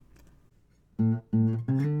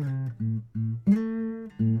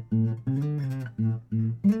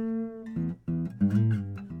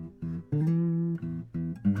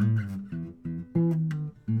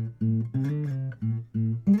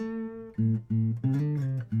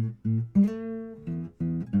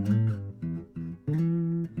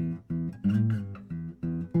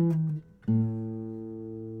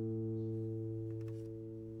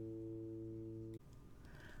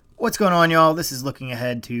What's going on, y'all? This is Looking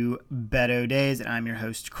Ahead to Beto Days, and I'm your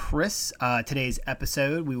host, Chris. Today's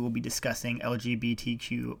episode, we will be discussing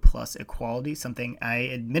LGBTQ plus equality, something I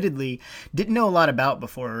admittedly didn't know a lot about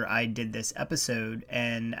before I did this episode.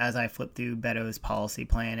 And as I flipped through Beto's policy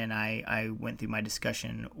plan and I went through my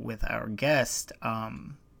discussion with our guest,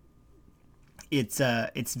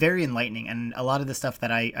 it's very enlightening, and a lot of the stuff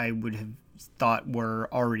that I would have thought were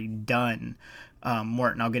already done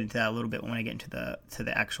weren't, and I'll get into that a little bit when I get into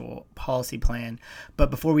the actual policy plan. But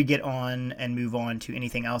before we get on and move on to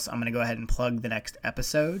anything else, I'm going to go ahead and plug the next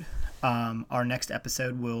episode. Our next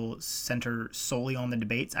episode will center solely on the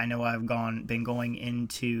debates. I know I've been going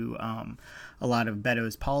into a lot of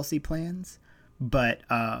Beto's policy plans, but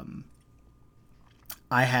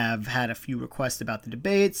I have had a few requests about the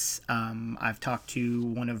debates. I've talked to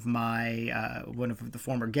one of the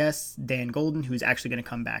former guests, Dan Golden, who's actually going to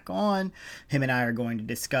come back on. Him and I are going to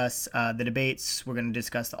discuss the debates. We're going to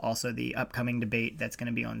discuss also the upcoming debate that's going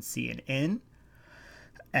to be on CNN.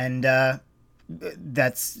 And we're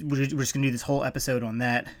just going to do this whole episode on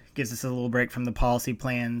that. Gives us a little break from the policy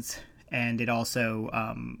plans. And it also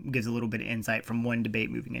gives a little bit of insight from one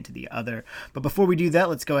debate moving into the other. But before we do that,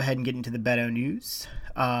 let's go ahead and get into the Beto news.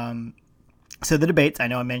 So the debates, I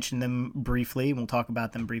know I mentioned them briefly, and we'll talk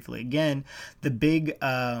about them briefly again. The big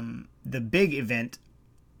event,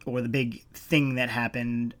 or the big thing that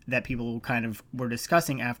happened that people kind of were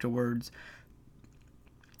discussing afterwards,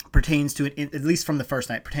 pertains to, at least from the first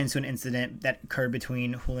night, pertains to an incident that occurred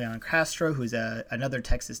between Julian Castro, who's another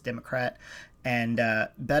Texas Democrat, and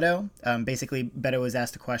Beto. Basically, Beto was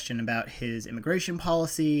asked a question about his immigration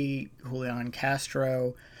policy. Julian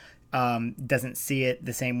Castro doesn't see it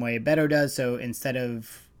the same way Beto does. So instead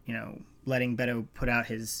of letting Beto put out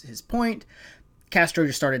his point, Castro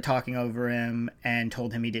just started talking over him and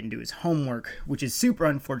told him he didn't do his homework, which is super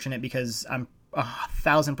unfortunate because I'm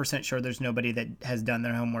 1,000% sure there's nobody that has done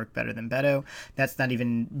their homework better than Beto. That's not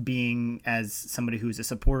even being as somebody who's a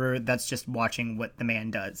supporter. That's just watching what the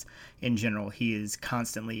man does in general. He is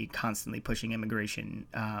constantly pushing immigration.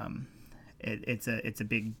 It's a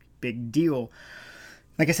big deal.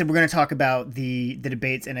 Like I said, we're going to talk about the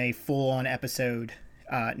debates in a full-on episode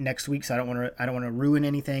next week. So I don't want to ruin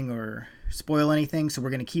anything or spoil anything. So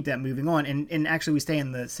we're going to keep that moving on. And actually, we stay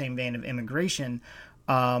in the same vein of immigration.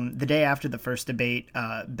 The day after the first debate,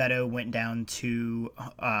 Beto went down to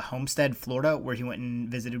Homestead, Florida, where he went and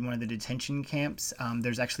visited one of the detention camps.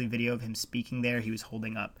 There's actually video of him speaking there. He was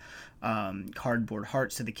holding up cardboard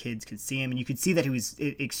hearts so the kids could see him, and you could see that he was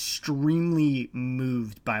extremely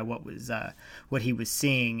moved by what he was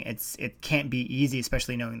seeing. It can't be easy,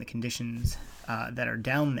 especially knowing the conditions that are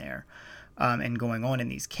down there. And going on in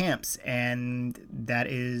these camps, and that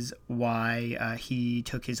is why he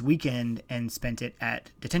took his weekend and spent it at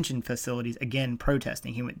detention facilities, again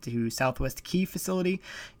protesting. He went to Southwest Key facility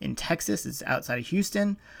in Texas. It's outside of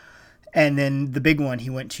Houston. And then the big one, he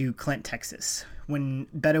went to Clint, Texas. When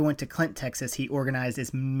Beto went to Clint, Texas, he organized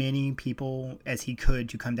as many people as he could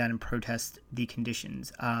to come down and protest the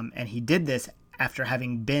conditions. And he did this after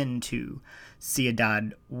having been to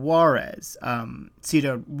Ciudad Juarez.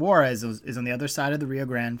 Ciudad Juarez is on the other side of the Rio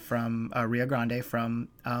Grande from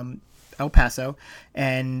El Paso,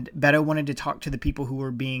 and Beto wanted to talk to the people who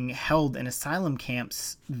were being held in asylum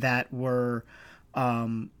camps that weren't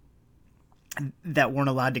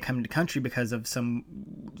allowed to come into the country because of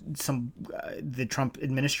the Trump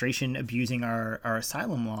administration abusing our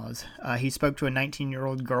asylum laws. He spoke to a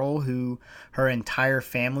 19-year-old girl who her entire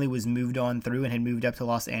family was moved on through and had moved up to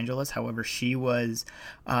Los Angeles. However, she was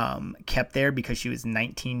kept there because she was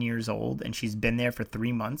 19 years old, and she's been there for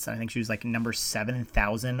 3 months. I think she was like number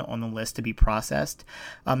 7,000 on the list to be processed.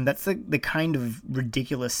 That's the kind of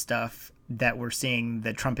ridiculous stuff that we're seeing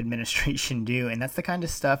the Trump administration do, and that's the kind of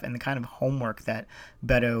stuff and the kind of homework that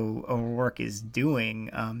Beto O'Rourke is doing.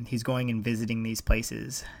 He's going and visiting these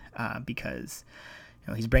places because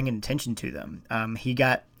he's bringing attention to them. He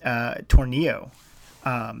got Tornillo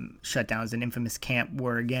shut down as an infamous camp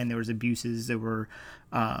where, again, there was abuses. There were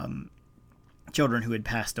children who had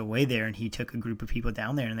passed away there, and he took a group of people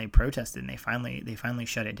down there and they protested, and they finally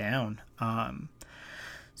shut it down.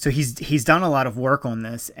 So he's done a lot of work on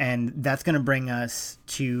this, and that's going to bring us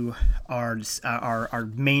to our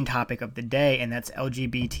main topic of the day, and that's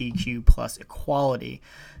LGBTQ plus equality.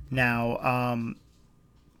 Now,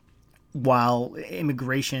 while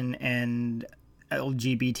immigration and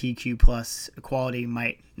LGBTQ plus equality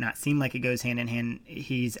might not seem like it goes hand in hand,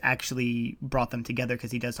 he's actually brought them together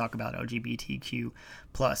because he does talk about LGBTQ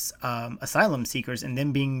plus asylum seekers and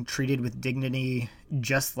them being treated with dignity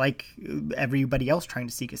just like everybody else trying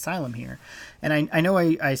to seek asylum here. And I know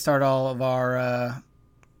I start all of our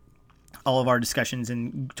all of our discussions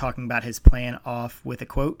and talking about his plan off with a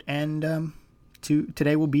quote, and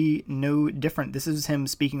today will be no different. This is him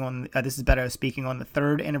speaking on. This is Beto speaking on the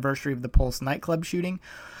 3rd anniversary of the Pulse nightclub shooting,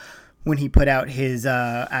 when he put out his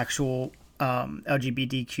actual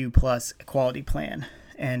LGBTQ plus equality plan.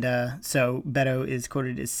 And so Beto is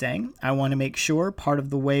quoted as saying, "I want to make sure part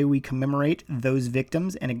of the way we commemorate those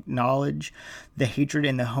victims and acknowledge the hatred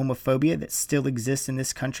and the homophobia that still exists in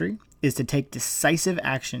this country is to take decisive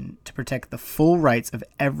action to protect the full rights of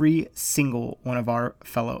every single one of our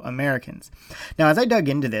fellow Americans." Now, as I dug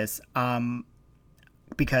into this,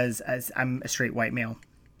 because as I'm a straight white male,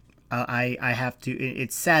 I have to.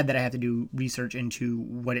 It's sad that I have to do research into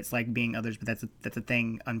what it's like being others, but that's a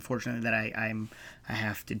thing, unfortunately, that I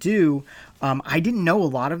have to do. I didn't know a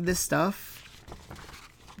lot of this stuff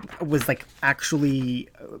was like actually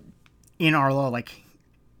in our law. Like,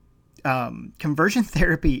 conversion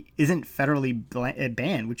therapy isn't federally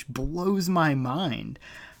banned, which blows my mind.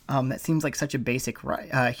 That seems like such a basic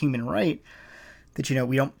right, human right. That,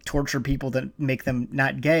 we don't torture people to make them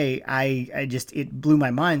not gay. It blew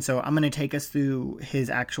my mind. So I'm going to take us through his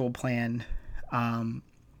actual plan. And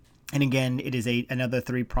again, it is another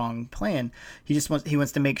 3-pronged plan. He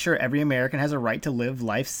wants to make sure every American has a right to live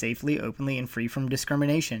life safely, openly, and free from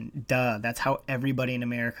discrimination. Duh. That's how everybody in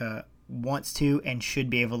America wants to and should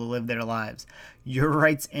be able to live their lives. Your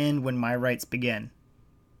rights end when my rights begin.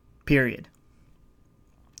 Period.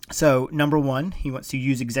 So, number 1, he wants to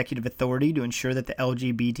use executive authority to ensure that the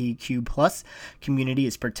LGBTQ plus community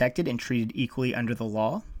is protected and treated equally under the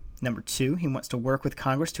law. Number 2, he wants to work with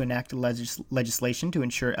Congress to enact legislation to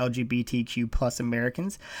ensure LGBTQ plus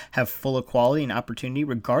Americans have full equality and opportunity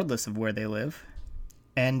regardless of where they live.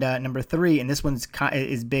 And number 3, and this one's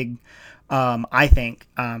is big. I think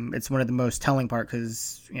it's one of the most telling part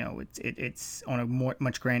because it's on a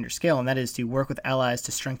much grander scale, and that is to work with allies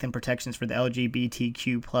to strengthen protections for the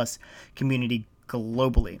LGBTQ plus community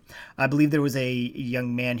globally. I believe there was a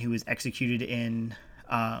young man who was executed in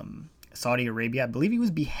Saudi Arabia. I believe he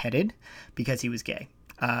was beheaded because he was gay.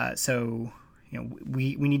 So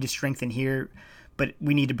we need to strengthen here, but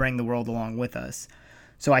we need to bring the world along with us.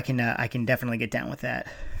 So I can definitely get down with that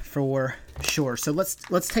for sure. So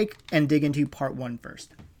let's take and dig into part 1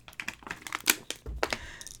 first.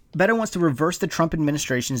 Beto wants to reverse the Trump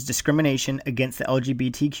administration's discrimination against the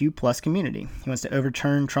LGBTQ plus community. He wants to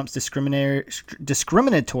overturn Trump's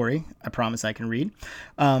discriminatory, I promise I can read,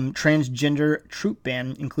 transgender troop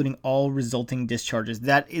ban, including all resulting discharges.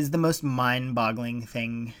 That is the most mind-boggling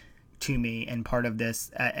thing to me, and part of this,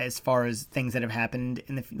 as far as things that have happened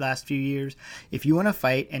in the last few years. If you want to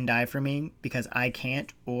fight and die for me because I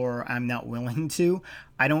can't or I'm not willing to,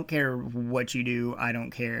 I don't care what you do. I don't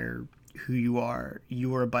care who you are.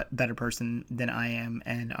 You are a better person than I am,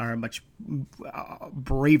 and are a much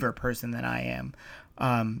braver person than I am.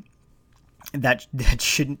 This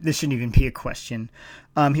shouldn't even be a question.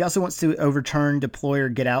 He also wants to overturn deploy or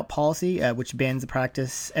get out policy, which bans the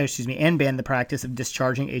practice, and ban the practice of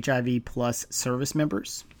discharging HIV plus service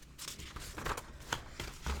members.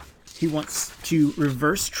 He wants to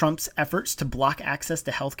reverse Trump's efforts to block access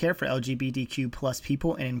to healthcare for LGBTQ plus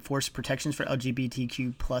people and enforce protections for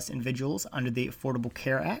LGBTQ plus individuals under the Affordable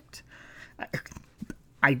Care Act.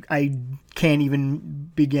 I can't even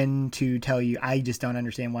begin to tell you. I just don't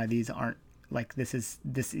understand why these aren't. Like,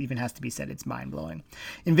 this even has to be said. It's mind-blowing.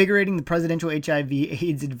 Invigorating the Presidential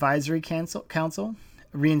HIV/AIDS Advisory Council,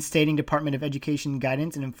 reinstating Department of Education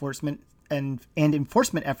guidance and enforcement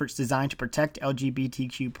efforts designed to protect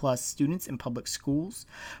LGBTQ plus students in public schools.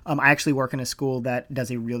 I actually work in a school that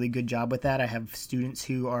does a really good job with that. I have students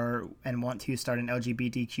who are and want to start an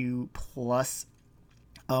LGBTQ plus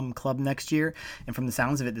club next year, and from the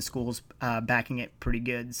sounds of it, the school's backing it pretty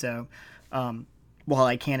good. So while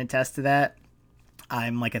I can't attest to that,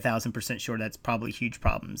 I'm like 1,000% sure that's probably huge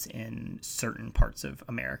problems in certain parts of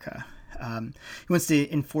America. He wants to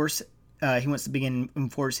begin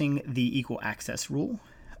enforcing the Equal Access Rule.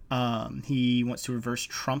 He wants to reverse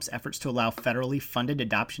Trump's efforts to allow federally funded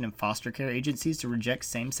adoption and foster care agencies to reject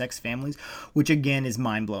same-sex families, which again is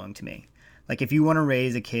mind-blowing to me. Like, if you want to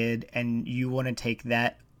raise a kid and you want to take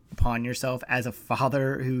that upon yourself as a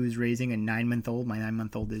father who's raising a 9-month-old, my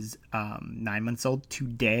 9-month-old is 9 months old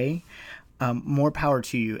today, more power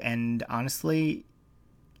to you. And honestly,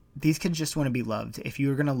 these kids just want to be loved. If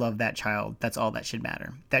you're going to love that child, that's all that should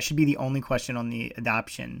matter. That should be the only question on the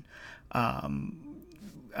adoption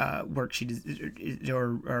worksheet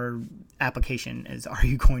or application is, are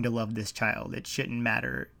you going to love this child? It shouldn't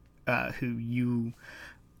matter who you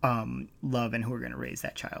love and who are going to raise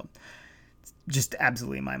that child. Just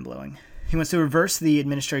absolutely mind-blowing. He wants to reverse the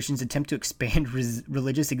administration's attempt to expand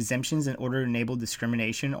religious exemptions in order to enable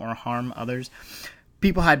discrimination or harm others.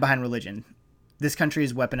 People hide behind religion. This country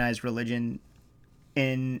has weaponized religion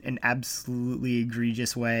in an absolutely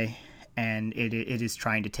egregious way, and it is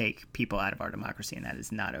trying to take people out of our democracy, and that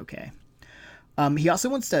is not okay. He also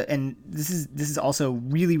wants to, and this is also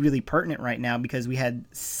really, really pertinent right now because we had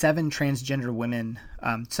 7 transgender women,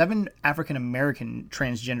 7 African American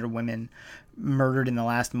transgender women murdered in the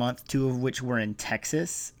last month, 2 of which were in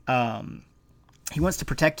Texas. He wants to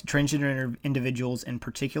protect transgender individuals, in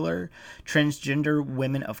particular transgender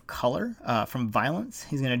women of color, from violence.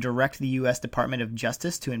 He's going to direct the U.S. Department of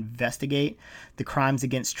Justice to investigate the crimes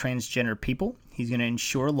against transgender people. He's going to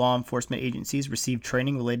ensure law enforcement agencies receive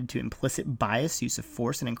training related to implicit bias, use of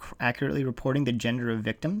force, and accurately reporting the gender of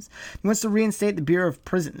victims. He wants to reinstate the Bureau of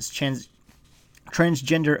Prisons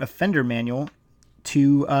transgender offender manual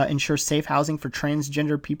to ensure safe housing for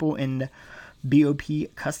transgender people in BOP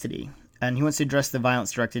custody. And he wants to address the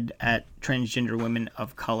violence directed at transgender women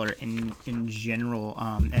of color in general.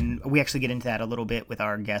 And we actually get into that a little bit with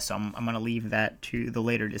our guests, so I'm going to leave that to the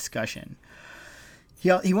later discussion.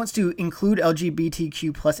 He wants to include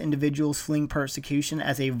LGBTQ plus individuals fleeing persecution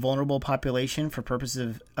as a vulnerable population for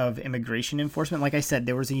purposes of immigration enforcement. Like I said,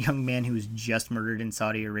 there was a young man who was just murdered in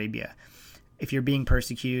Saudi Arabia. If you're being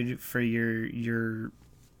persecuted for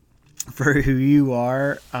for who you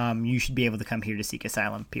are, you should be able to come here to seek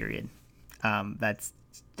asylum, period. That's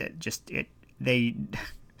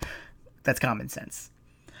common sense.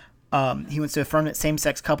 He wants to affirm that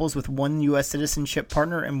same-sex couples with one U.S. citizenship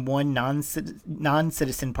partner and one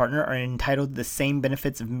non-citizen partner are entitled to the same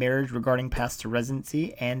benefits of marriage regarding paths to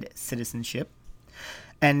residency and citizenship.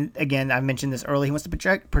 And again, I mentioned this earlier, he wants to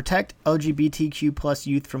protect LGBTQ plus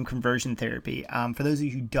youth from conversion therapy. For those of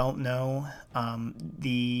you who don't know,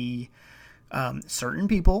 certain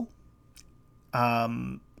people,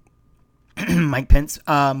 Mike Pence,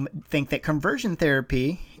 think that conversion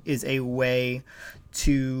therapy is a way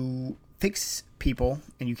to fix people,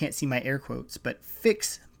 and you can't see my air quotes, but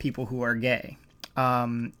fix people who are gay.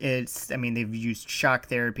 They've used shock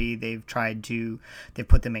therapy. They've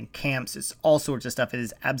put them in camps. It's all sorts of stuff. It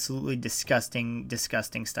is absolutely disgusting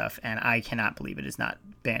stuff. And I cannot believe it is not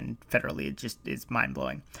banned federally. It just is mind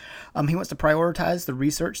blowing. He wants to prioritize the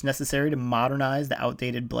research necessary to modernize the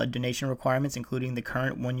outdated blood donation requirements, including the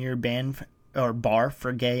current 1-year ban or bar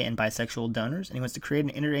for gay and bisexual donors. And he wants to create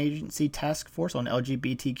an interagency task force on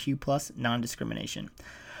LGBTQ plus non-discrimination.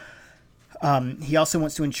 He also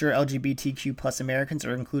wants to ensure LGBTQ plus Americans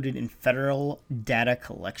are included in federal data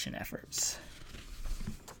collection efforts.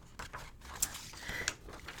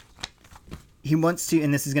 He wants to,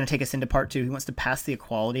 and this is going to take us into part 2, he wants to pass the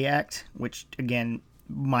Equality Act, which, again,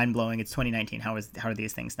 mind-blowing. It's 2019. How are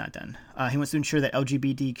these things not done? He wants to ensure that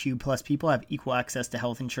LGBTQ plus people have equal access to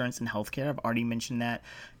health insurance and healthcare. I've already mentioned that.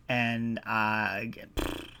 And I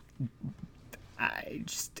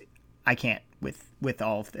can't with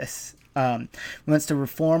all of this. He wants to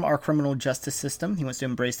reform our criminal justice system. He wants to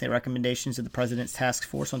embrace the recommendations of the President's Task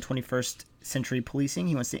Force on 21st Century Policing.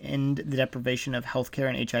 He wants to end the deprivation of healthcare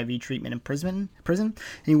and HIV treatment in prison. And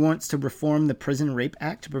he wants to reform the Prison Rape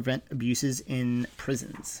Act to prevent abuses in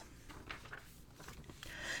prisons.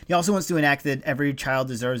 He also wants to enact the Every Child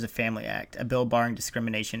Deserves a Family Act, a bill barring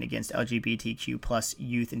discrimination against LGBTQ plus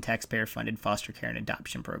youth and taxpayer-funded foster care and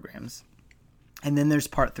adoption programs. And then there's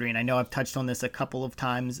part 3, and I know I've touched on this a couple of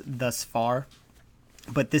times thus far,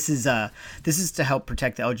 but this is to help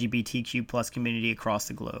protect the LGBTQ plus community across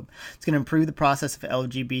the globe. It's going to improve the process of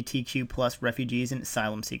LGBTQ plus refugees and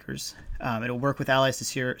asylum seekers. It'll work with allies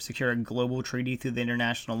to secure a global treaty through the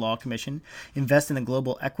International Law Commission, invest in the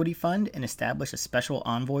Global Equity Fund, and establish a special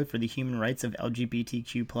envoy for the human rights of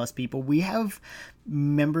LGBTQ plus people. We have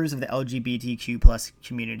members of the LGBTQ plus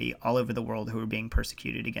community all over the world who are being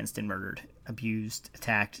persecuted against and murdered, abused,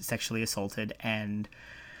 attacked, sexually assaulted, and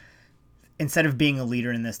instead of being a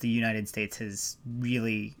leader in this, the United States has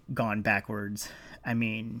really gone backwards. I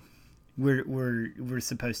mean, we're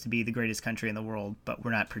supposed to be the greatest country in the world, but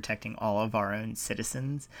we're not protecting all of our own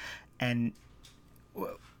citizens. And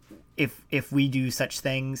if we do such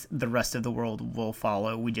things, the rest of the world will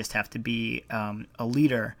follow. We just have to be a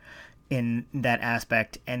leader in that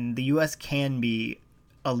aspect. And the U.S. can be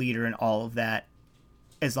a leader in all of that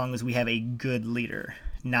as long as we have a good leader,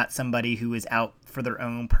 not somebody who is out for their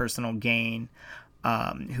own personal gain,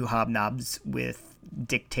 who hobnobs with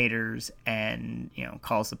dictators and,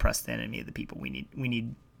 calls the press the enemy of the people. We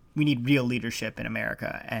need real leadership in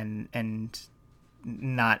America and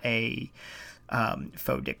not a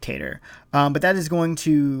faux dictator. But that is going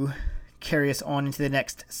to carry us on into the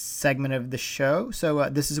next segment of the show. So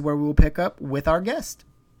this is where we will pick up with our guest.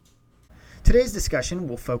 Today's discussion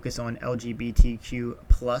will focus on LGBTQ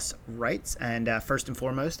plus rights, and first and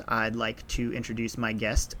foremost, I'd like to introduce my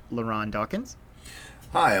guest, LaRon Dawkins.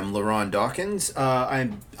 Hi, I'm LaRon Dawkins.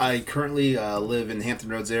 I currently live in the Hampton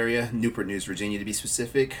Roads area, Newport News, Virginia, to be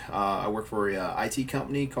specific. I work for a IT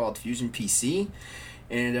company called Fusion PC,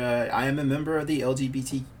 and I am a member of the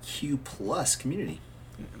LGBTQ plus community.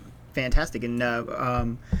 Fantastic, and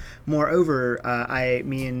moreover,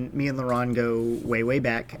 me and LaRon go way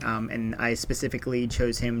back, and I specifically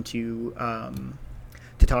chose him to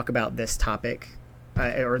talk about this topic,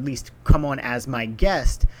 or at least come on as my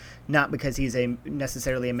guest, not because he's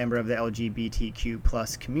necessarily a member of the LGBTQ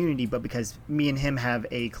plus community, but because me and him have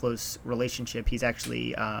a close relationship. He's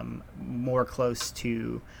actually more close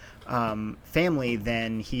to family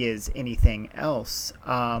than he is anything else.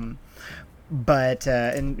 But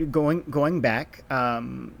and going back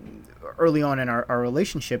early on in our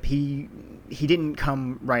relationship, he didn't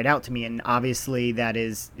come right out to me, and obviously that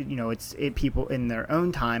is, it's people in their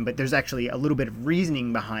own time, but there's actually a little bit of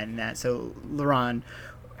reasoning behind that. So LaRon,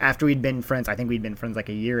 after we'd been friends, I think we'd been friends like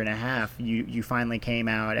a year and a half, you finally came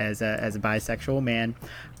out as a bisexual man.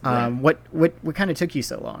 Right. What kind of took you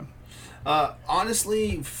so long?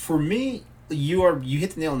 Honestly, for me, you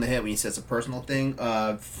hit the nail on the head when you said it's a personal thing.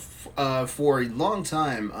 For a long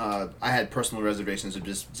time, I had personal reservations of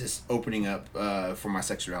just opening up for my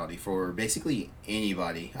sexuality for basically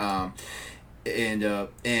anybody.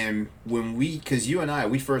 And when because you and I,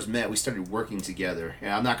 we first met, we started working together.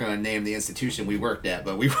 And I'm not going to name the institution we worked at,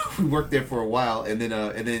 but we worked there for a while, and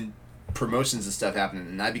then promotions and stuff happened,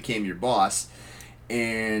 and I became your boss.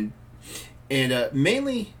 And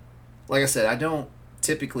mainly, like I said, I don't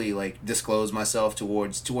typically like disclose myself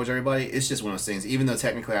towards everybody. It's just one of those things, even though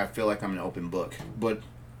technically I feel like I'm an open book. But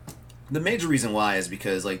the major reason why is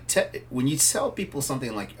because like when you tell people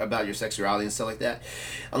something like about your sexuality and stuff like that,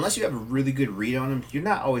 unless you have a really good read on them, you're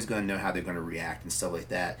not always going to know how they're going to react and stuff like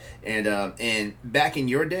that. And back in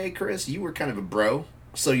your day, Chris, you were kind of a bro,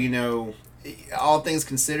 so all things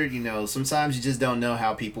considered, sometimes you just don't know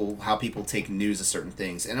how people take news of certain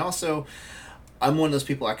things. And also, I'm one of those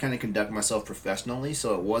people, I kind of conduct myself professionally,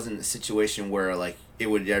 so it wasn't a situation where, like, it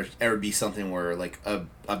would ever be something where, like,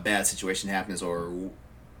 a bad situation happens, or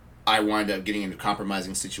I wind up getting in a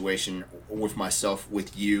compromising situation with myself,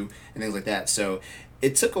 with you, and things like that. So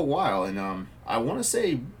it took a while, and I want to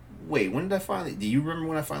say, wait, do you remember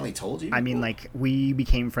when I finally told you? I mean, like, we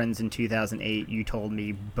became friends in 2008. You told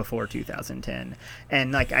me before 2010.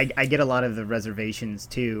 And, like, I get a lot of the reservations,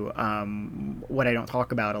 too. What I don't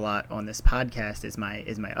talk about a lot on this podcast is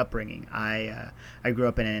my upbringing. I grew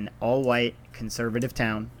up in an all-white conservative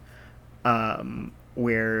town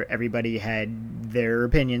where everybody had their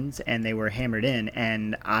opinions, and they were hammered in.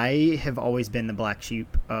 And I have always been the black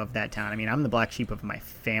sheep of that town. I mean, I'm the black sheep of my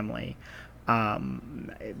family.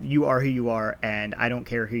 You are who you are, and I don't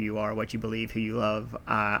care who you are, what you believe, who you love.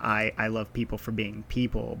 I love people for being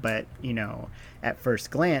people, but at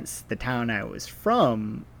first glance, the town I was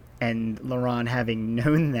from, and LaRon having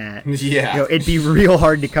known that, yeah, it'd be real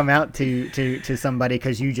hard to come out to somebody,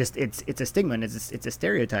 because it's a stigma, and it's a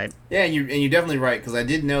stereotype. Yeah, and you're definitely right, because I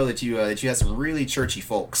did know that you had some really churchy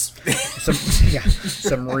folks.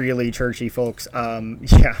 some really churchy folks.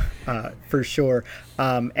 For sure.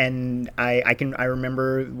 And I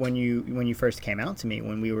remember when you first came out to me,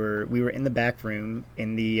 when we were in the back room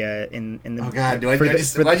in the oh God,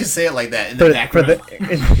 why'd you say it like that, in the back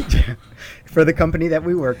room? For the company that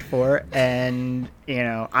we worked for, and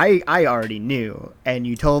I already knew, and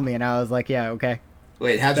you told me, and I was like, yeah, okay.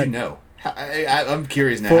 Wait, how'd you know? I'm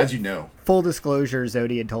curious now. How'd you know? Full disclosure,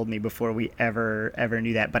 Zodi had told me before we ever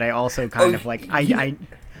knew that, but I also kind of like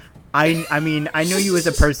I mean, I know you as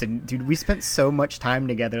a person, dude. We spent so much time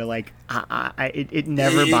together. Like, it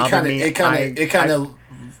never bothered me. It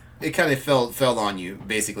kind of fell on you,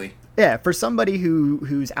 basically. Yeah, for somebody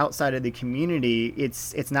who's outside of the community,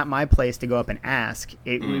 it's not my place to go up and ask.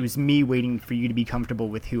 It was me waiting for you to be comfortable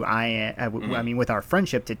with who I am. I mean, with our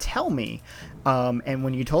friendship, to tell me. And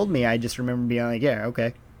when you told me, I just remember being like, yeah,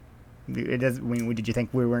 okay. It doesn't. Did you think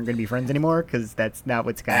we weren't going to be friends anymore? Because that's not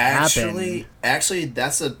what's going to happen. Actually,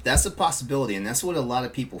 that's a possibility, and that's what a lot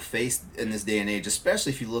of people face in this day and age.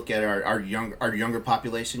 Especially if you look at our younger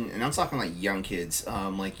population, and I'm talking like young kids,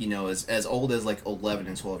 as old as like 11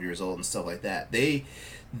 and 12 years old and stuff like that.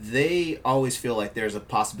 They always feel like there's a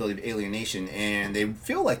possibility of alienation, and they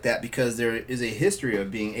feel like that because there is a history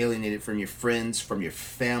of being alienated from your friends, from your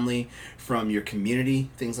family, from your community,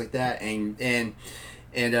 things like that, and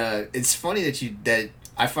it's funny that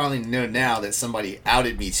I finally know now that somebody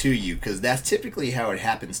outed me to you, because that's typically how it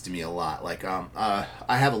happens to me a lot. Like I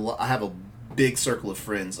have a big circle of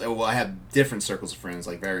friends. Well, I have different circles of friends,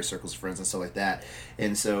 like various circles of friends and stuff like that.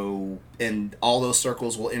 And so, and all those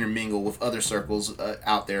circles will intermingle with other circles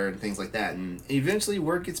out there and things like that. And eventually,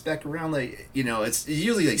 word gets back around. Like, you know, it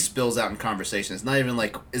usually like spills out in conversation. It's not even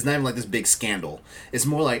like this big scandal. It's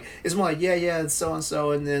more like yeah, it's so and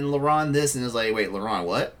so, and then LaRon this, and it's like, wait, LaRon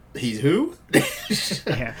what? He's who?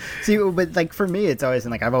 Yeah. See, but like for me, it's always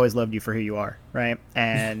like I've always loved you for who you are, right?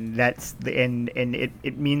 And that's and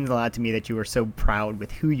it means a lot to me that you are so proud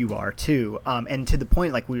with who you are too. And to the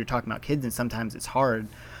point, like we were talking about kids, and sometimes it's hard.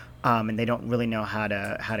 And they don't really know how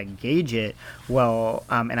to gauge it. Well,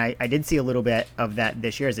 and I did see a little bit of that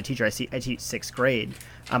this year as a teacher. I teach sixth grade,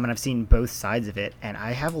 and I've seen both sides of it. And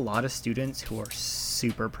I have a lot of students who are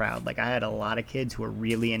super proud. Like I had a lot of kids who are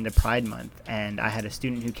really into Pride Month, and I had a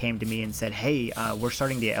student who came to me and said, "Hey, we're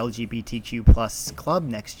starting the LGBTQ plus club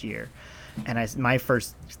next year." And my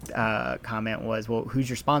first comment was, "Well, who's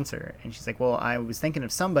your sponsor?" And she's like, "Well, I was thinking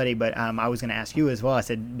of somebody, but I was going to ask you as well." I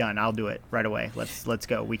said, "Done. I'll do it right away. Let's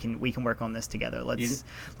go. We can work on this together.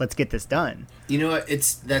 Let's get this done." You know what?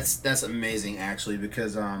 That's amazing actually,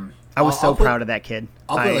 because I was so proud of that kid.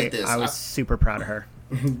 I'll put it like this. I was super proud of her.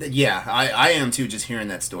 Yeah, I am too. Just hearing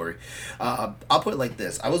that story, I'll put it like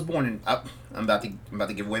this. I was born in. I'm about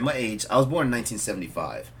to give away my age. I was born in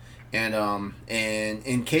 1975. And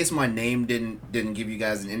in case my name didn't give you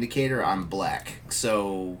guys an indicator, I'm black.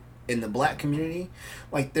 So in the black community,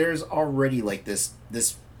 like there's already like this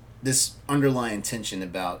underlying tension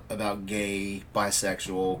about gay,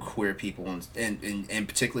 bisexual, queer people and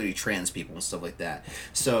particularly trans people and stuff like that.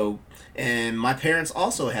 So, and my parents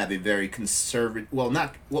also have a very conservative.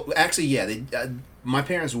 My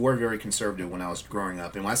parents were very conservative when I was growing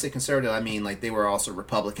up. And when I say conservative, I mean like they were also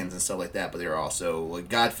Republicans and stuff like that, but they were also like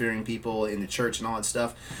God-fearing people in the church and all that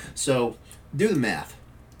stuff. So do the math.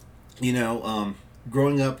 You know,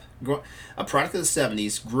 growing up, a product of the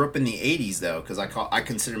 70s, grew up in the 80s though, because I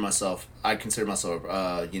consider myself an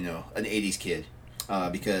 80s kid.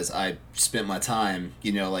 Because I spent my time,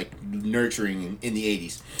 you know, like nurturing in the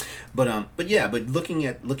 80s. But looking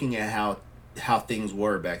at how things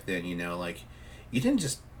were back then, you know, like you didn't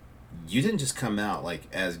just come out like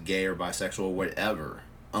as gay or bisexual or whatever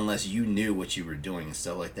unless you knew what you were doing and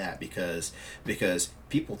stuff like that, because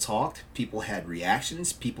people talked, people had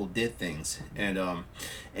reactions, people did things. And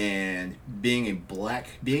being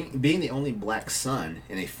the only black son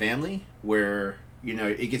in a family where, you know,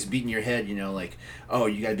 it gets beat in your head, you know, like, oh,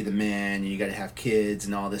 you gotta be the man, you gotta have kids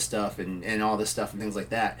and all this stuff and all this stuff and things like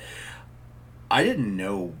that. I didn't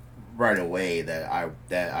know right away that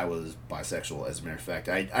I was bisexual. As a matter of fact,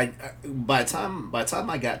 I by the time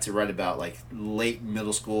I got to right about like late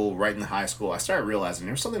middle school, right in high school, I started realizing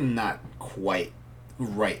there's something not quite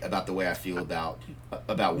right about the way I feel about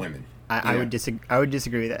women. I would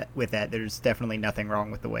disagree with that. There's definitely nothing wrong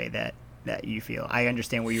with the way that you feel. I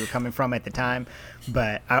understand where you were coming from at the time,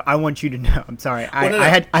 but I want you to know. I'm sorry.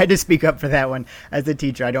 I had to speak up for that one. As a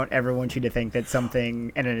teacher, I don't ever want you to think that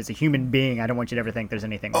something, and as a human being, I don't want you to ever think there's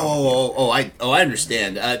anything wrong. I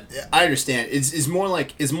understand. I understand. It's more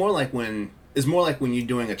like when you're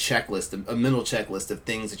doing a checklist, a mental checklist of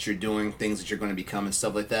things that you're doing, things that you're going to become, and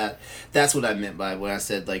stuff like that. That's what I meant by when I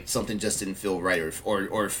said like something just didn't feel right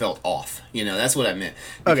or felt off. You know, that's what I meant.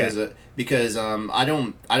 Because I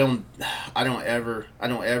don't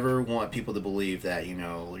ever want people to believe that, you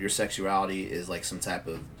know, your sexuality is like some type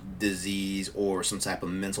of disease or some type of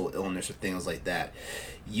mental illness or things like that.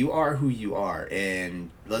 You are who you are, and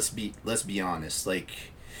let's be honest, like.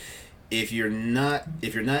 If you're not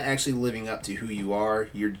actually living up to who you are,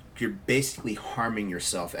 you're basically harming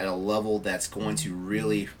yourself at a level that's going to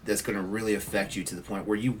really affect you to the point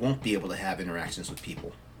where you won't be able to have interactions with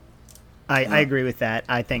people. I agree with that.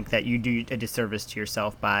 I think that you do a disservice to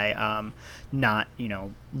yourself by not, you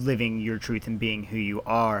know, living your truth and being who you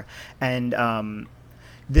are. And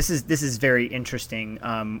this is very interesting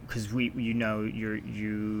because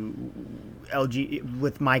LG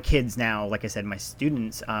with my kids now. Like I said, my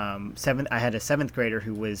students. I had a seventh grader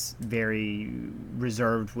who was very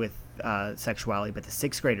reserved with sexuality, but the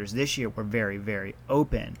sixth graders this year were very, very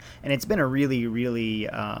open, and it's been a really, really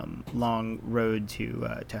long road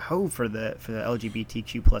to hoe for the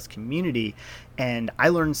LGBTQ plus community. And I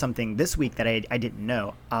learned something this week that I didn't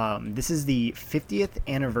know. This is the 50th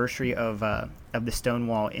anniversary of the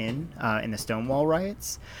Stonewall Inn in the Stonewall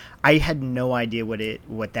riots. I had no idea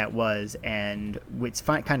what that was, and it's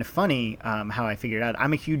kind of funny how I figured out.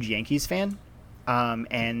 I'm a huge Yankees fan.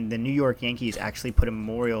 and the New York Yankees actually put a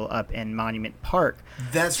memorial up in Monument Park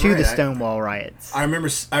That's to right. the Stonewall riots. I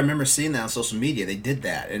remember seeing that on social media. They did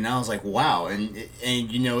that, and I was like, wow. And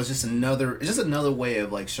you know, it's just another way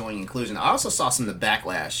of like showing inclusion. I also saw some of the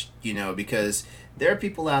backlash, you know, because there are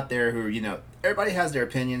people out there who, you know, everybody has their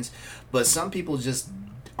opinions, but some people just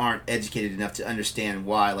aren't educated enough to understand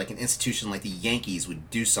why like an institution like the Yankees would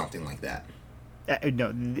do something like that.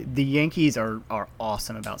 No, the Yankees are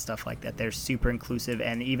awesome about stuff like that. They're super inclusive,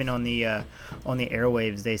 and even on the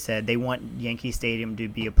airwaves, they said they want Yankee Stadium to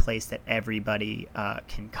be a place that everybody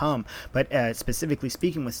can come. But specifically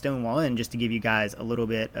speaking with Stonewall Inn, just to give you guys a little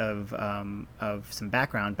bit of some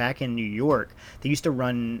background, back in New York, they used to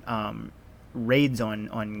run raids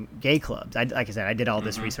on gay clubs. Like I said, I did all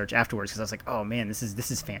this research afterwards because I was like, oh man, this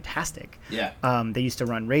is fantastic. Yeah. They used to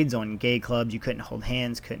run raids on gay clubs. You couldn't hold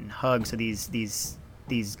hands, couldn't hug. So these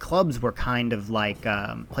clubs were kind of like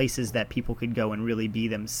places that people could go and really be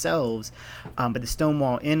themselves. But the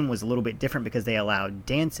Stonewall Inn was a little bit different because they allowed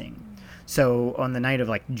dancing. So on the night of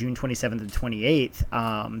like June 27th and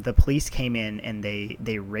 28th, the police came in and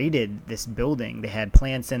they raided this building. They had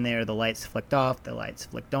plants in there. The lights flicked off. The lights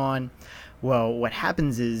flicked on. Well, what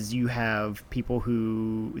happens is you've got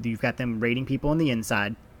them raiding people on the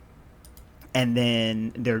inside, and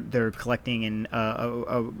then they're collecting and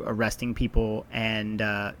arresting people. And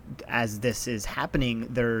as this is happening,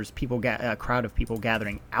 there's a crowd of people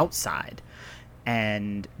gathering outside,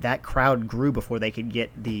 and that crowd grew before they could get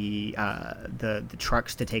the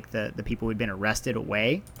trucks to take the people who had been arrested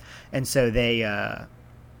away, and so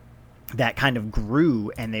that kind of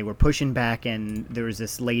grew, and they were pushing back, and there was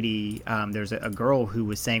this lady, there's a girl who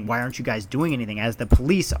was saying, why aren't you guys doing anything, as the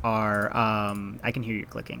police are. I can hear you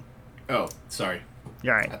clicking. Oh, sorry.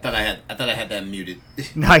 You're all right. I thought I had that muted.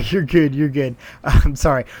 No, you're good. I'm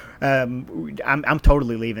sorry. I'm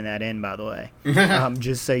totally leaving that in, by the way.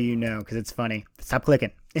 Just so you know, because it's funny. Stop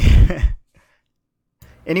clicking.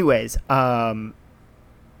 Anyways,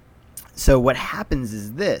 so what happens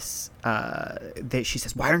is this, that she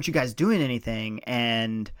says, why aren't you guys doing anything?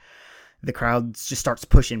 And the crowd just starts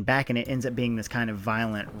pushing back, and it ends up being this kind of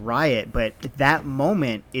violent riot. But that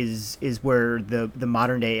moment is where the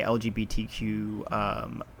modern day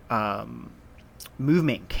LGBTQ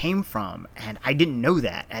movement came from, and I didn't know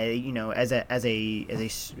that. As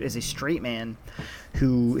a straight man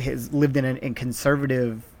who has lived in a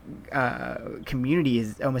conservative community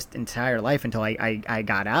his almost entire life until I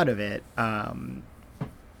got out of it.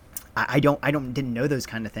 I didn't know those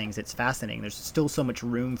kind of things. It's fascinating. There's still so much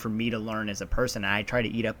room for me to learn as a person. I try to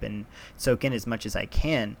eat up and soak in as much as I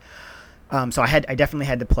can. So I definitely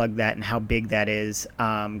had to plug that and how big that is.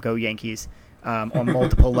 Go Yankees. On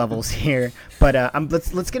multiple levels here, but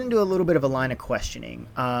let's get into a little bit of a line of questioning.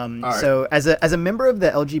 Right. So as a member of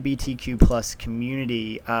the LGBTQ plus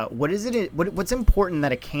community, what's important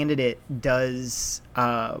that a candidate does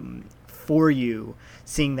for you,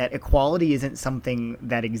 seeing that equality isn't something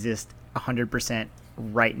that exists 100%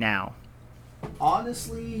 right now?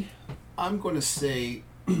 Honestly, I'm going to say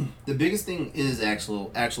the biggest thing is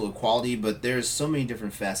actual equality, but there's so many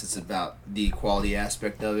different facets about the equality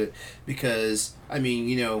aspect of it, because I mean,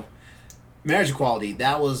 you know, marriage equality,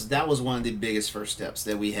 that was one of the biggest first steps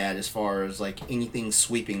that we had as far as like anything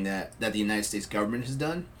sweeping that the United States government has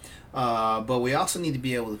done. But we also need to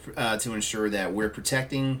be able to ensure that we're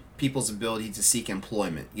protecting people's ability to seek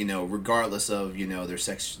employment, you know, regardless of, you know, their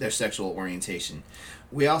sexual orientation.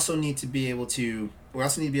 We also need to be able to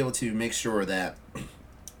make sure that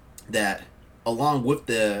along with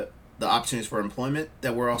the opportunities for employment,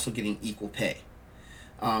 that we're also getting equal pay.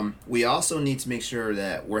 We also need to make sure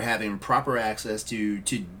that we're having proper access to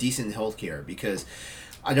decent health care, because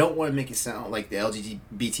I don't want to make it sound like the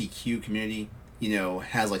LGBTQ community, you know,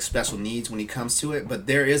 has like special needs when it comes to it, but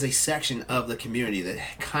there is a section of the community that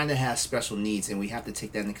kind of has special needs, and we have to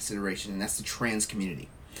take that into consideration, and that's the trans community.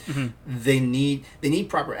 Mm-hmm. They need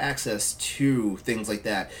proper access to things like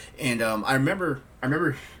that. And I remember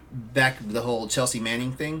back the whole Chelsea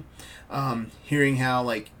Manning thing, hearing how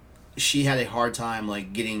like she had a hard time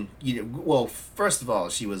like getting, you know, well, first of all,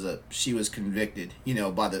 she was convicted, you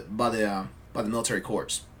know, by the military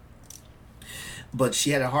courts. But she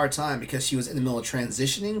had a hard time because she was in the middle of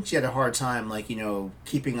transitioning. She had a hard time, like, you know,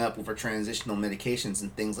 keeping up with her transitional medications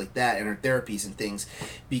and things like that, and her therapies and things,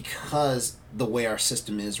 because the way our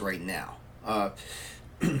system is right now.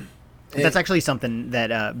 That's actually something that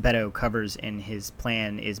Beto covers in his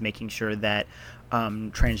plan, is making sure that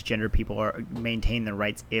transgender people maintain their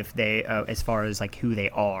rights if they, as far as like who they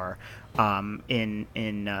are, when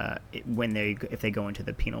they if they go into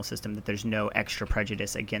the penal system, that there's no extra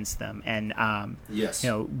prejudice against them. And Yes. you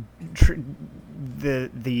know,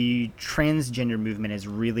 the transgender movement has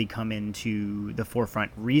really come into the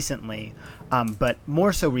forefront recently, but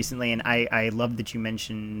more so recently. And I love that you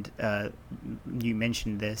mentioned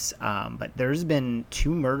this, but there's been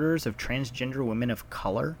 2 murders of transgender women of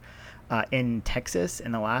color in Texas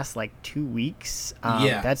in the last like 2 weeks.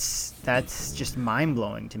 Yeah. That's just mind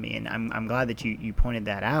blowing to me, and I'm glad that you pointed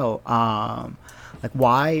that out. Like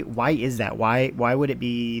why is that? Why would it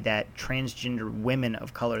be that transgender women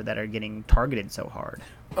of color that are getting targeted so hard?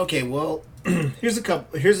 Okay, well, here's a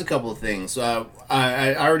couple of things. I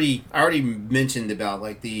already mentioned about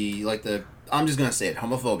like the I'm just gonna say it,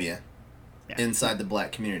 homophobia inside the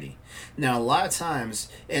black community. Now, a lot of times,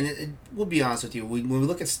 and we'll be honest with you, when we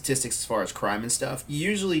look at statistics as far as crime and stuff,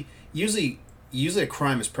 usually a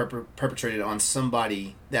crime is perpetrated on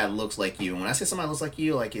somebody that looks like you. And when I say somebody looks like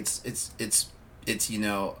you, like it's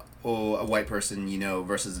a white person,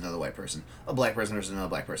 versus another white person, a black person versus another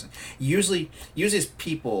black person. Usually it's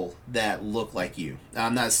people that look like you.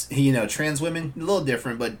 I'm not, trans women, a little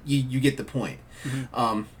different, but you get the point.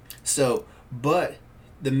 Mm-hmm. But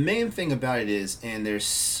the main thing about it is, and there's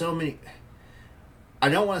so many, I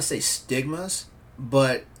don't want to say stigmas,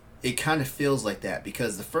 but it kind of feels like that,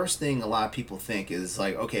 because the first thing a lot of people think is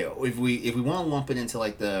like, okay, if we want to lump it into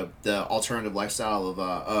like the alternative lifestyle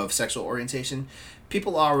of sexual orientation,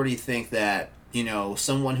 people already think that,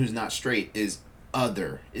 someone who's not straight is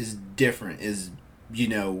other, is different, is,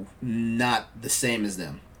 not the same as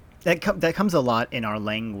them. That comes a lot in our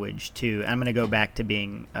language too. I'm going to go back to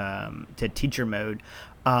being to teacher mode,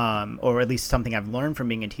 or at least something I've learned from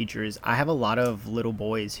being a teacher is I have a lot of little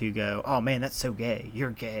boys who go, "Oh man, that's so gay.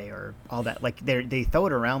 You're gay," or all that. Like they throw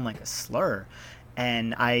it around like a slur,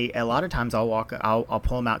 and a lot of times I'll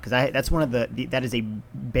pull them out, because that's one of that is a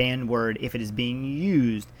banned word if it is being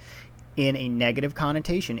used in a negative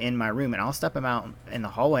connotation in my room, and I'll step them out in the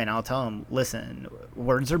hallway and I'll tell them, listen,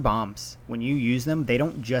 words are bombs. When you use them, they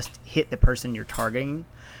don't just hit the person you're targeting,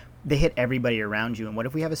 they hit everybody around you. And what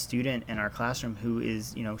if we have a student in our classroom who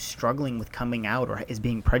is, struggling with coming out, or is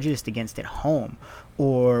being prejudiced against at home?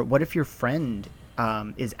 Or what if your friend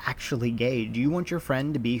is actually gay? Do you want your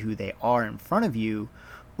friend to be who they are in front of you,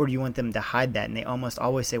 or do you want them to hide that? And they almost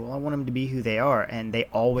always say, well, I want them to be who they are, and they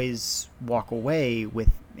always walk away with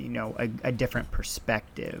a different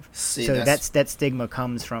perspective. See, so that stigma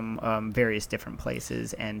comes from various different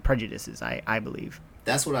places and prejudices, I believe.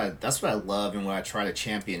 That's what I love, and what I try to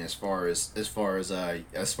champion as far as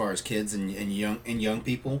kids and young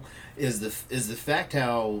people is the fact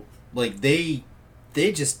how like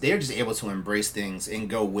they're just able to embrace things and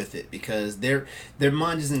go with it, because their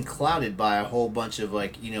mind isn't clouded by a whole bunch of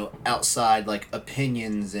like outside like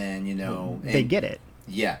opinions and they get it.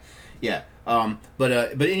 Yeah. But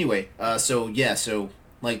anyway, so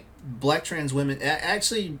like black trans women,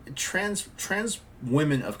 actually trans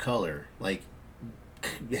women of color, like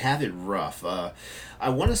have it rough. I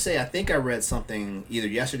want to say, I think I read something either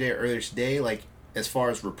yesterday or earlier today, like as far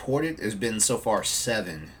as reported, there's been so far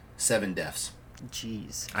seven deaths.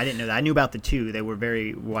 Jeez, I didn't know that. I knew about the 2. They were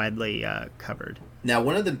very widely covered. Now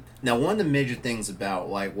one of the major things about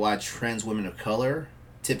like why trans women of color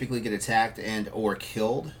typically get attacked and or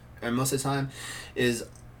killed, and most of the time, is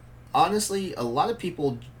honestly a lot of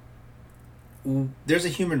people, there's a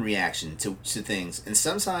human reaction to things, and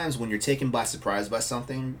sometimes when you're taken by surprise by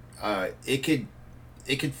something, it could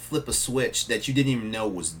flip a switch that you didn't even know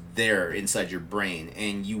was there inside your brain,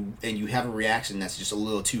 and you have a reaction that's just a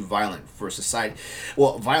little too violent for society.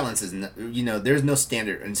 Well, violence is there's no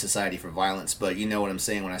standard in society for violence, but you know what I'm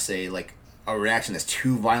saying when I say like a reaction that's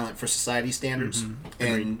too violent for society standards.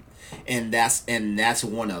 Mm-hmm. and that's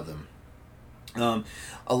one of them.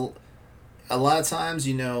 A lot of times,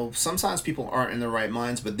 sometimes people aren't in the right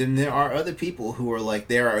minds, but then there are other people who are like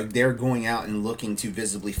they're going out and looking to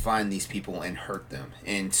visibly find these people and hurt them.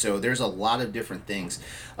 And so there's a lot of different things,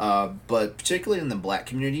 but particularly in the black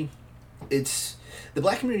community, the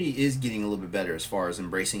black community is getting a little bit better as far as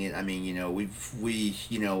embracing it. I mean,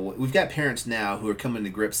 we've got parents now who are coming to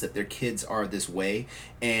grips that their kids are this way,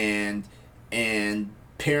 and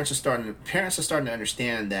parents are starting to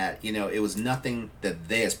understand that it was nothing that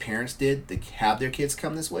they as parents did to have their kids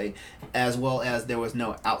come this way, as well as there was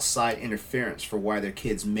no outside interference for why their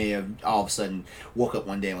kids may have all of a sudden woke up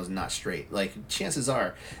one day and was not straight. Like, chances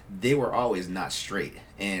are they were always not straight,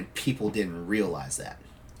 and people didn't realize that.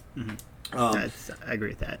 Mm-hmm. I agree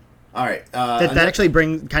with that. All right. That actually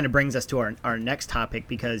brings us to our next topic,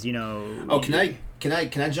 because Oh, can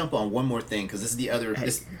I jump on one more thing, because this is the other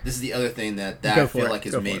this is the other thing that I feel like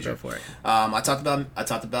is major. Go for it. I talked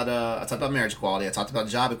about marriage equality. I talked about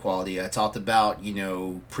job equality. I talked about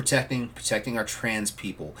protecting our trans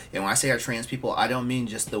people. And when I say our trans people, I don't mean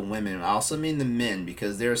just the women. I also mean the men,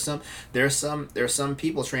 because there are some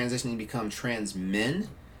people transitioning to become trans men,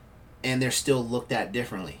 and they're still looked at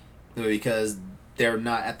differently because they're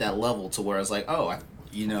not at that level to where it's like, oh,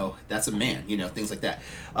 that's a man, things like that.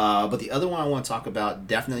 But the other one I want to talk about,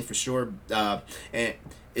 definitely for sure,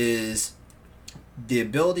 is the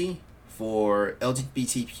ability for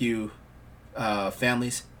LGBTQ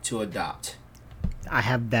families to adopt. I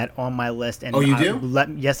have that on my list. And oh, you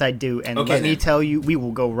do? Yes, I do. And okay, let me tell you, we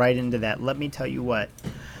will go right into that. Let me tell you what.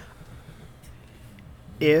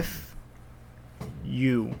 If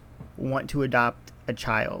you want to adopt a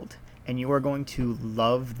child and you are going to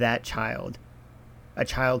love that child, a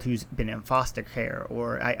child who's been in foster care,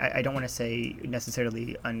 or I don't want to say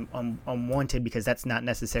necessarily unwanted, because that's not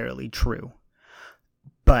necessarily true.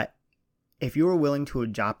 But if you are willing to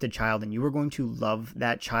adopt a child and you are going to love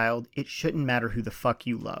that child, it shouldn't matter who the fuck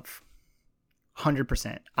you love.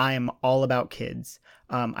 100%. I am all about kids.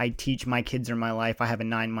 I teach. My kids are my life. I have a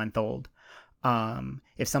 9-month-old.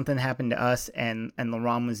 If something happened to us and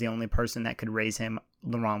LaRon was the only person that could raise him,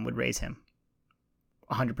 LaRon would raise him.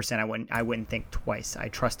 100%. I wouldn't think twice. I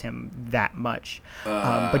trust him that much.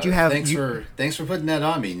 But you have thanks for putting that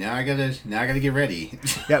on me. Now I gotta get ready.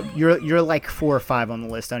 Yeah, you're like 4 or 5 on the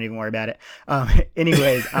list. Don't even worry about it.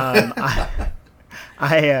 Anyways,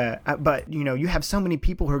 but you have so many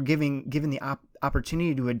people who are given the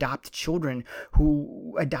opportunity to adopt children,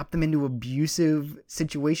 who adopt them into abusive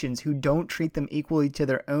situations, who don't treat them equally to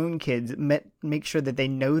their own kids, make sure that they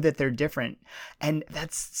know that they're different. And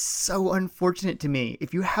that's so unfortunate to me.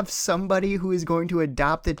 If you have somebody who is going to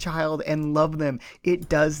adopt a child and love them, it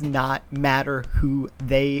does not matter who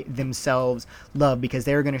they themselves love, because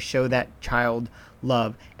they're going to show that child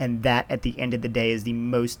love. And that, at the end of the day, is the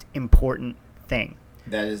most important thing.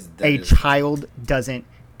 A child doesn't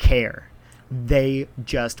care. They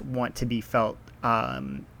just want to be felt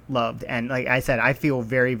loved. And like I said, I feel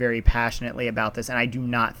very, very passionately about this, and I do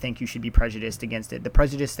not think you should be prejudiced against it. The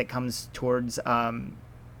prejudice that comes towards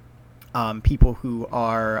people who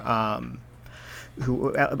are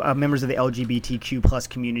members of the LGBTQ plus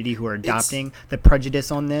community who are adopting, the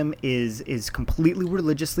prejudice on them is completely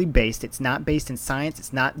religiously based. It's not based in science.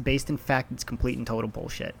 It's not based in fact. It's complete and total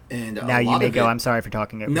bullshit. And now you may go, I'm sorry for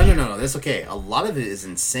talking over you. No, that's okay. A lot of it is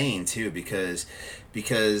insane too, because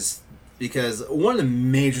one of the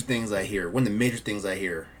major things I hear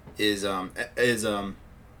is they're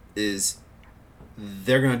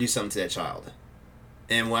gonna do something to that child.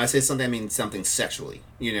 And when I say something, I mean something sexually,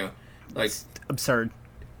 like it's absurd.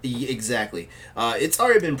 Exactly. It's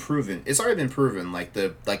already been proven. Like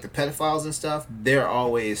the pedophiles and stuff. They're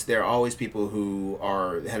always people who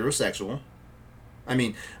are heterosexual. I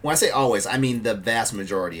mean, when I say always, I mean the vast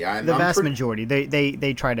majority. Majority.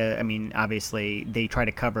 They try to. I mean, obviously, they try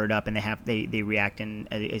to cover it up, and they react in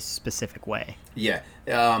a specific way. Yeah.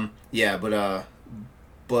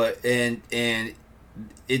 But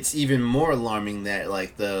it's even more alarming that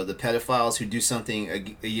like the pedophiles who do something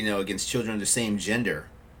against children of the same gender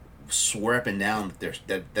swear up and down that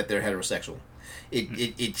they're heterosexual.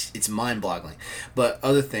 It's mind-boggling. But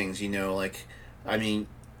other things, like, I mean,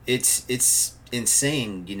 it's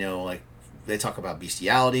insane. Like they talk about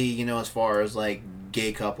bestiality, as far as like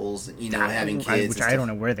gay couples, having kids, which I don't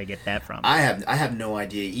know where they get that from. I have no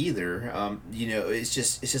idea either. It's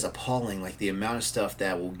just appalling, like the amount of stuff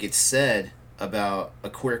that will get said about a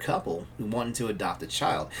queer couple who wanting to adopt a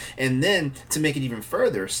child. And then to make it even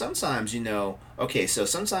further, sometimes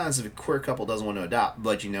sometimes if a queer couple doesn't want to adopt,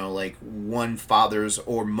 but like one fathers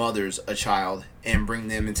or mothers a child and bring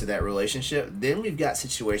them into that relationship, then we've got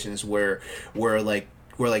situations where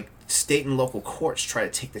state and local courts try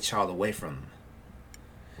to take the child away from them.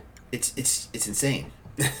 It's insane.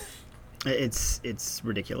 It's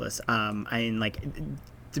ridiculous. I mean, like,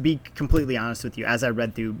 to be completely honest with you, as I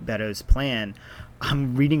read through Beto's plan,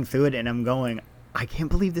 I'm reading through it and I'm going, I can't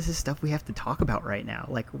believe this is stuff we have to talk about right now.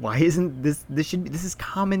 Like, why isn't this is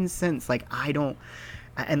common sense. Like, I don't,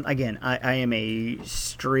 and again, I am a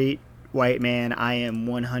straight white man. I am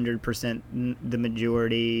 100% the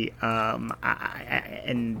majority. And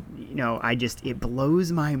I just, it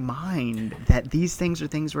blows my mind that these things are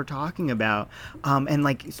things we're talking about. And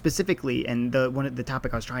like specifically, and the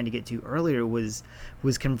topic I was trying to get to earlier was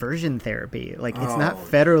conversion therapy. Like, it's not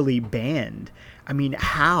federally banned. I mean,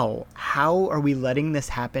 how are we letting this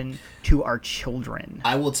happen to our children?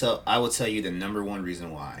 I will tell you the number one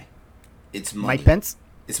reason why. It's money. Mike Pence?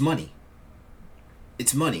 It's money.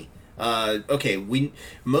 It's money. Okay,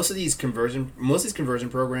 most of these conversion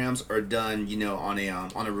programs are done, on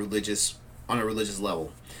a religious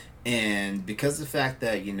level, and because of the fact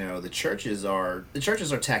that the churches are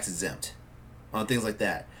tax exempt on things like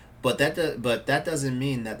that, but that doesn't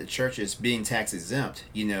mean that the churches being tax exempt,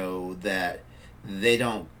 that they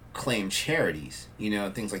don't claim charities,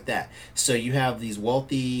 things like that. So you have these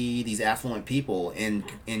wealthy, these affluent people in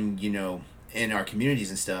our communities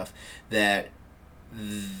and stuff that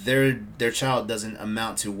their child doesn't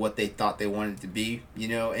amount to what they thought they wanted it to be,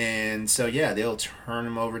 and so they'll turn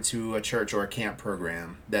them over to a church or a camp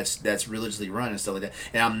program that's religiously run and stuff like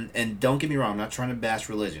that. And don't get me wrong, I'm not trying to bash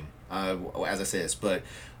religion, as I say this, but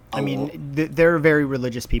I mean, there are very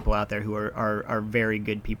religious people out there who are very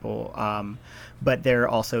good people, but there are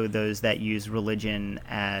also those that use religion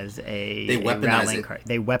as they weaponize it.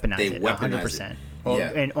 They weaponize it 100%.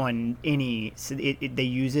 Yeah. And on any, they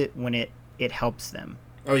use it when it helps them.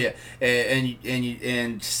 Oh yeah,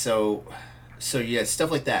 and so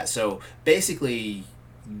stuff like that. So basically,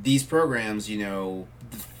 these programs, the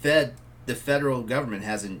federal government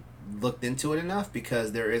hasn't looked into it enough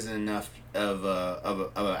because there isn't enough of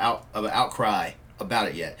an outcry about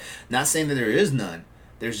it yet. Not saying that there is none.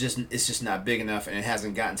 It's just not big enough, and it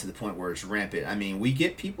hasn't gotten to the point where it's rampant. I mean, we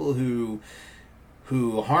get people who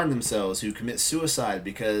harm themselves, who commit suicide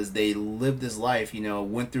because they lived this life,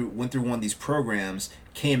 went through one of these programs,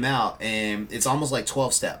 came out, and it's almost like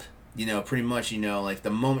 12-step, pretty much, like the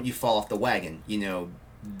moment you fall off the wagon,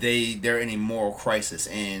 they're in a moral crisis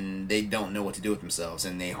and they don't know what to do with themselves,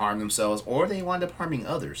 and they harm themselves or they wind up harming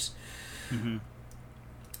others.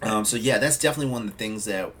 So that's definitely one of the things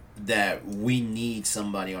that we need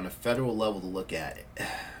somebody on a federal level to look at.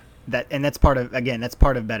 That's part of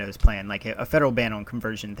Beto's plan, like a federal ban on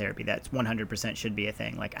conversion therapy. That's 100% should be a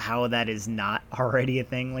thing. Like, how that is not already a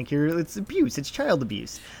thing. Like, it's abuse. It's child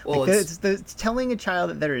abuse. Well, like it's telling a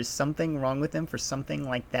child that there is something wrong with them for something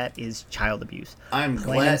like that is child abuse.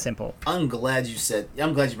 Plain and simple. I'm glad you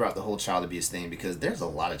brought the whole child abuse thing, because there's a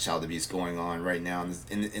lot of child abuse going on right now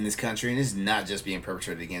in this country, and it's not just being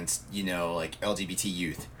perpetrated against like LGBT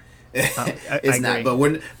youth. It's not,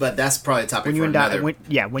 but that's probably a topic for another.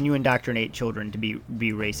 When you indoctrinate children to be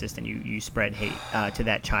racist and you spread hate to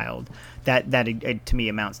that child, that to me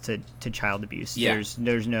amounts to child abuse. Yeah.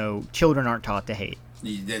 There's no, children aren't taught to hate.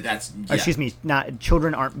 Excuse me,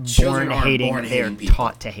 children aren't born hating. They are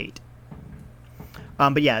taught to hate.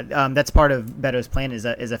 That's part of Beto's plan is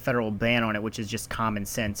a federal ban on it, which is just common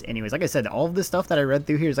sense. Anyways, like I said, all of the stuff that I read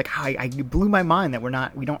through here is like, I blew my mind that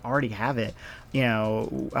we don't already have it.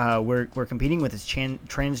 We're competing with this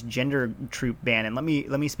transgender troop ban, and let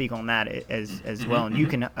me speak on that as well. And you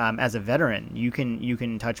can, as a veteran, you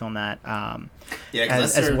can touch on that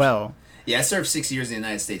as well. Yeah, I served 6 years in the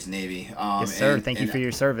United States Navy. Yes, sir. Thank you for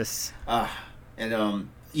your service. I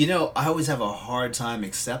always have a hard time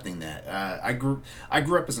accepting that. I grew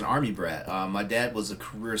up as an Army brat. My dad was a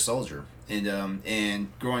career soldier, and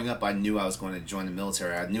growing up, I knew I was going to join the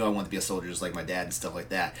military. I knew I wanted to be a soldier just like my dad and stuff like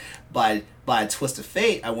that. By a twist of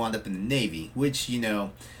fate, I wound up in the Navy, which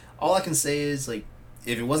all I can say is, like,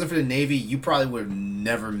 if it wasn't for the Navy, you probably would have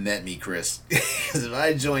never met me, Chris. Because if I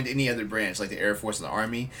had joined any other branch, like the Air Force and the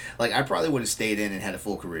Army, like, I probably would have stayed in and had a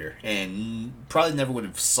full career, and probably never would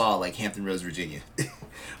have saw, like, Hampton Roads, Virginia.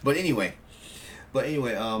 But anyway,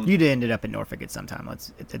 you'd ended up in Norfolk at some time.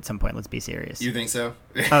 At some point. Let's be serious. You think so?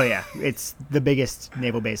 Oh yeah, it's the biggest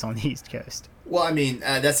naval base on the East Coast. Well, I mean,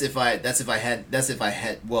 that's if I had.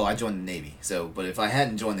 Well, I joined the Navy. So, but if I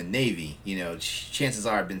hadn't joined the Navy, chances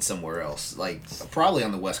are I've been somewhere else, like probably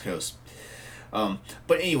on the West Coast. But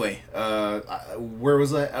anyway, where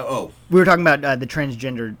was I? Oh, we were talking about the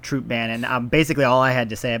transgender troop ban, and basically all I had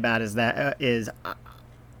to say about is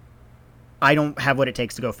I don't have what it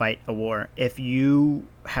takes to go fight a war. If you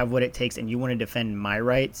have what it takes and you want to defend my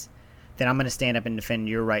rights, then I'm going to stand up and defend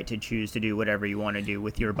your right to choose to do whatever you want to do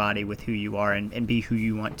with your body, with who you are, and be who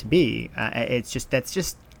you want to be. It's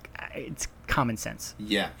common sense.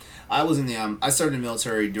 Yeah, I was in the I started in the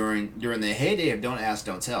military during the heyday of Don't Ask,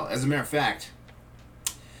 Don't Tell. As a matter of fact,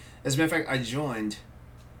 I joined.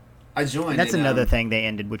 That's another thing they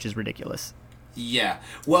ended, which is ridiculous. Yeah.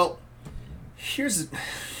 Well,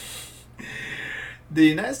 The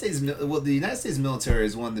United States military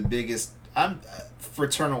is one of the biggest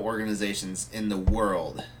fraternal organizations in the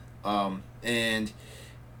world, and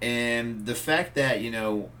the fact that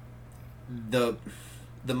the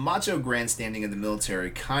the macho grandstanding of the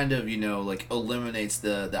military kind of like eliminates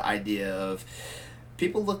the idea of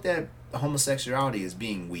people looked at homosexuality as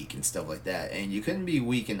being weak and stuff like that, and you couldn't be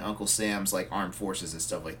weak in Uncle Sam's like armed forces and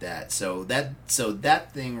stuff like that. So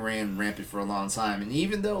that thing ran rampant for a long time, and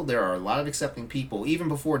even though there are a lot of accepting people, even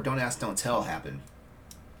before Don't Ask, Don't Tell happened,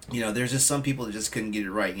 there's just some people that just couldn't get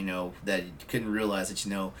it right, that couldn't realize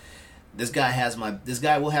that this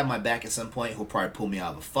guy will have my back at some point. He'll probably pull me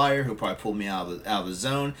out of a fire. He'll probably pull me out of a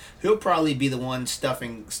zone. He'll probably be the one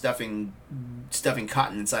stuffing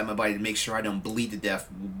cotton inside my body to make sure I don't bleed to death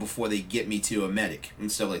before they get me to a medic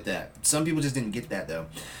and stuff like that. Some people just didn't get that though,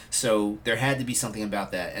 so there had to be something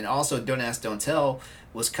about that. And also, Don't Ask, Don't Tell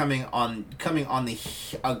was coming right on the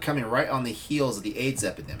heels of the AIDS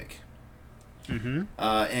epidemic. Mm-hmm.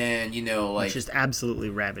 And which just absolutely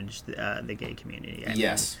ravaged the gay community.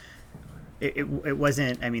 Yes. It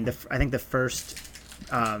wasn't. I mean, I think the first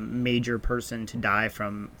major person to die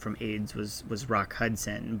from AIDS was Rock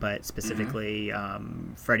Hudson, but specifically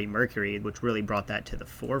Freddie Mercury, which really brought that to the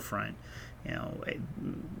forefront.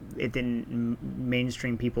 It didn't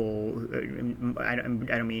mainstream people. I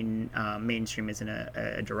don't mean mainstream isn't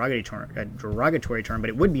a derogatory term, but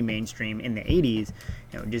it would be mainstream in the 80s.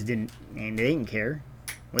 Just didn't, and they didn't care.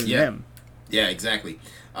 It was them. Yeah, exactly.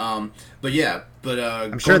 I'm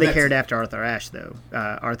sure they cared after Arthur Ashe, though.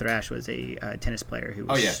 Arthur Ashe was a tennis player who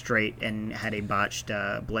was straight and had a botched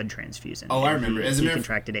blood transfusion. Oh, I remember. He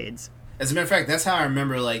contracted AIDS. As a matter of fact, that's how I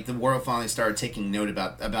remember. Like the world finally started taking note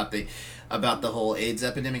about the whole AIDS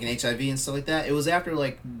epidemic and HIV and stuff like that. It was after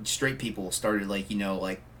like straight people started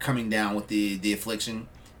coming down with the affliction.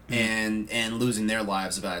 And losing their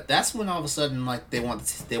lives about it. That's when all of a sudden they want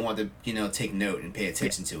to take note and pay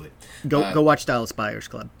attention to it. Go watch Dallas Buyers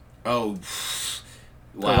Club. Oh,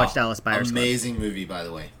 wow! Go watch Dallas Buyers Club. Amazing movie, by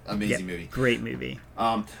the way. Amazing movie. Great movie.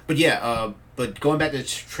 But going back to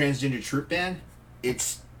transgender troop band,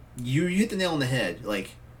 it's you hit the nail on the head.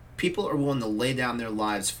 Like people are willing to lay down their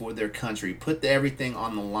lives for their country, put everything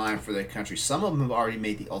on the line for their country. Some of them have already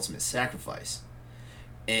made the ultimate sacrifice.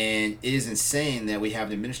 And it is insane that we have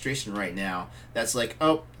an administration right now that's like,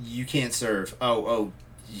 oh, you can't serve. Oh,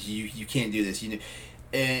 you can't do this. And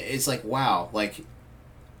it's like, wow, like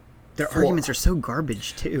their arguments are so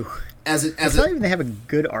garbage too. It's not even they have a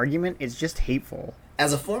good argument. It's just hateful.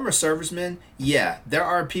 As a former serviceman, yeah, there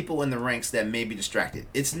are people in the ranks that may be distracted.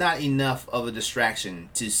 It's not enough of a distraction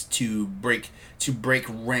to break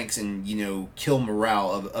ranks and kill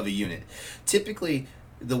morale of a unit. Typically.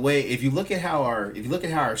 The way if you look at how our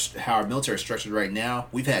military is structured right now,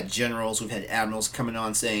 we've had generals, we've had admirals coming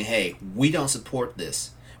on saying, "Hey, we don't support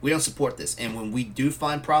this. We don't support this." And when we do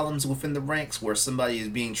find problems within the ranks where somebody is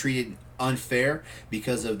being treated unfair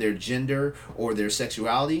because of their gender or their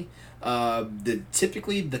sexuality,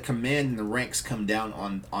 typically the command and the ranks come down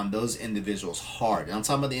on those individuals hard. And I'm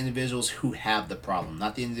talking about the individuals who have the problem,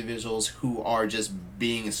 not the individuals who are just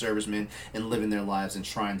being a serviceman and living their lives and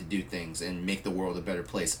trying to do things and make the world a better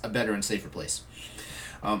place, a better and safer place.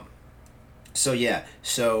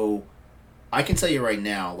 So I can tell you right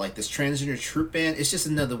now, like this transgender troop ban, it's just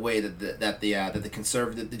another way that the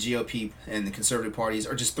conservative, the GOP and the conservative parties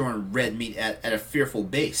are just throwing red meat at a fearful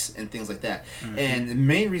base and things like that. Mm-hmm. And the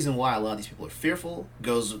main reason why a lot of these people are fearful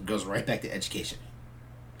goes right back to education.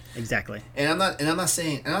 Exactly. And I'm not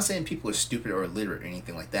saying people are stupid or illiterate or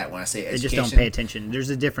anything like that when I say education. They just don't pay attention. There's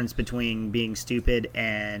a difference between being stupid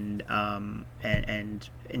and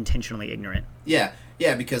intentionally ignorant. Yeah,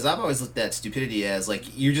 because I've always looked at stupidity as like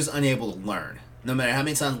you're just unable to learn. No matter how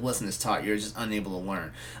many times a lesson is taught, you're just unable to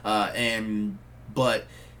learn. But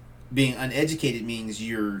being uneducated means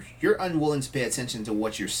you're unwilling to pay attention to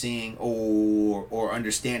what you're seeing or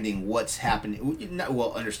understanding what's happening.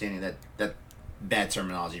 Understanding that bad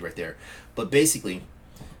terminology right there, but basically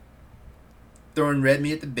throwing red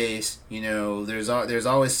meat at the base. There's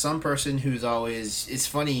always some person who's always. It's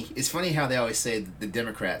funny how they always say that the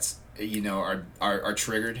Democrats are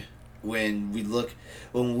triggered when we look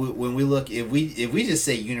if we just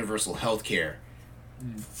say universal health care,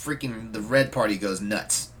 freaking the red party goes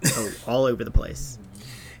nuts. All over the place.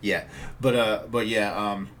 Yeah, but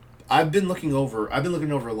I've been looking over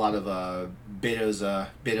a lot of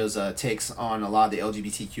Beto's takes on a lot of the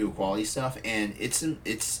LGBTQ equality stuff, and it's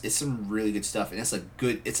some really good stuff, and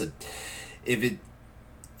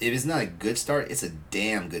if it's not a good start, it's a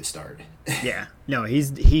damn good start. Yeah, no,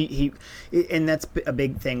 he, and that's a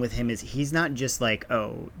big thing with him is he's not just like,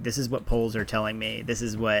 oh, this is what polls are telling me, this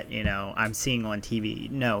is what I'm seeing on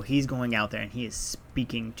TV. No, he's going out there and he is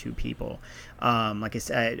speaking to people. Like I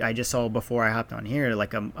said, I just saw before I hopped on here,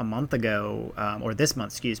 like a month ago, or this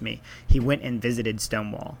month, excuse me, he went and visited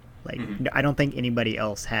Stonewall. Like I don't think anybody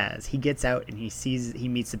else has. He gets out and he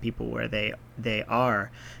meets the people where they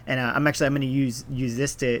are, and I'm going to use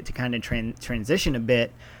this to kind of transition a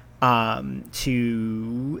bit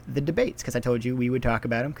to the debates, because I told you we would talk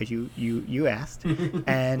about them because you asked,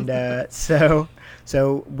 and so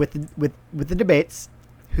with the debates,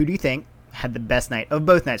 who do you think had the best night of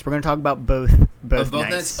both nights? We're going to talk about both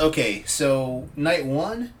nights. Okay, so night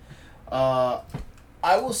one, I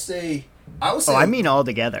will say. Oh, I mean all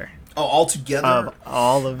together. Oh, all together of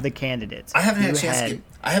all of the candidates. I haven't had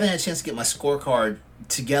a chance to get my scorecard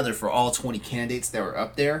together for all 20 candidates that were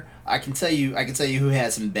up there. I can tell you who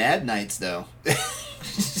had some bad nights though.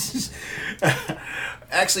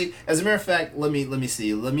 Actually, as a matter of fact, let me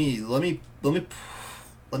see. Let me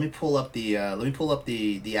pull up the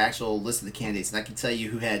actual list of the candidates, and I can tell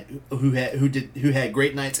you who had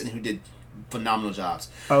great nights and who did phenomenal jobs.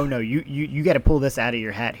 Oh no, you got to pull this out of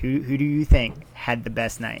your hat. Who do you think had the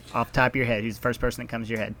best night off the top of your head? Who's the first person that comes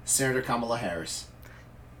to your head? Senator Kamala Harris.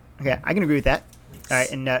 Okay, I can agree with that. All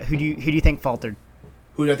right, and who do you think faltered?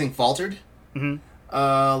 Who do I think faltered?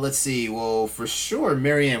 Mm-hmm. Let's see. Well, for sure,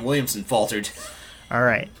 Marianne Williamson faltered. All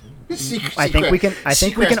right. I think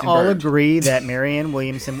we can all agree that Marianne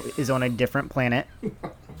Williamson is on a different planet,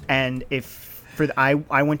 and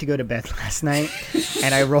I went to go to bed last night,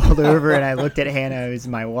 and I rolled over and I looked at Hannah, who's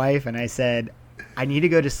my wife, and I said, I need to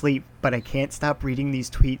go to sleep, but I can't stop reading these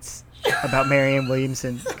tweets about Marianne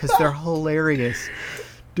Williamson because they're hilarious.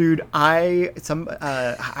 Dude, one of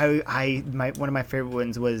my favorite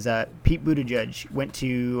ones was Pete Buttigieg went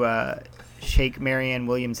to shake Marianne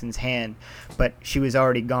Williamson's hand, but she was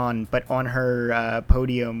already gone. But on her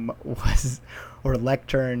podium or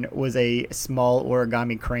lectern was a small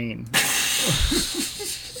origami crane.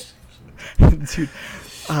 Dude,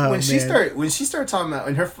 when she started talking about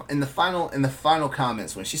in the final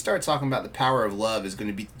comments, when she started talking about the power of love is going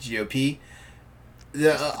to beat the GOP,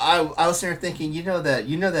 I was sitting there thinking, you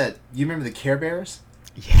remember the Care Bears?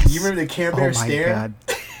 Yes. You remember the Care Bear stare? God.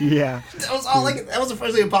 Yeah. That was the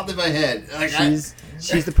first thing that popped in my head. Like, she's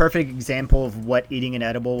the perfect example of what eating an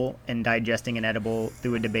edible and digesting an edible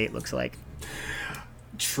through a debate looks like.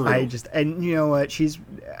 True. And you know what? She's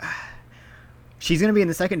going to be in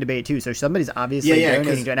the second debate too, so somebody's obviously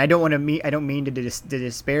donating to it. And I don't mean to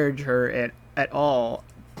disparage her at all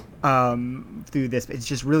through this. It's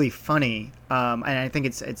just really funny, and I think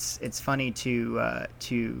it's funny to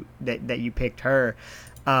that you picked her.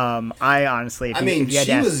 I honestly,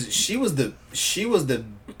 she was the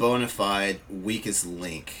bona fide weakest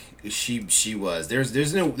link. She was.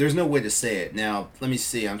 There's no way to say it. Now let me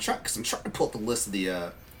see. I'm trying to pull up the list of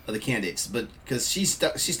the candidates, but because she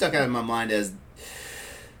stuck out in my mind as.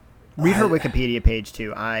 Read her Wikipedia page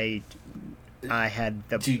too. I had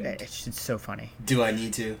the. It's so funny. Do I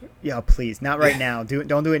need to? Yeah, please. Not right now.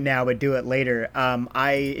 Don't do it now, but do it later.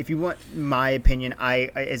 If you want my opinion,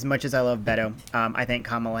 as much as I love Beto, I think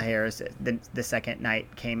Kamala Harris the second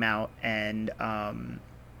night came out and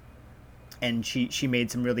she made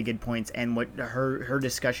some really good points, and what her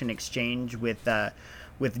discussion exchange with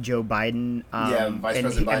Joe Biden, Vice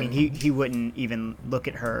President Biden. I mean, he wouldn't even look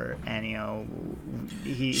at her, and he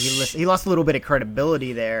lost a little bit of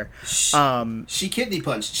credibility there. She kidney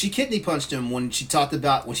punched him when she talked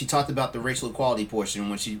about the racial equality portion,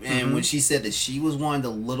 when she said that she was one of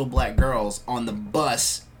the little black girls on the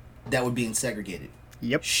bus that were being segregated.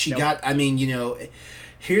 Yep. Here's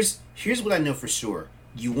what I know for sure.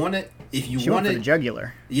 She went for the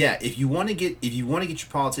jugular. Yeah, if you want to get your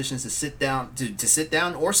politicians to sit down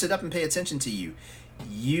or sit up and pay attention to you,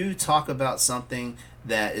 you talk about something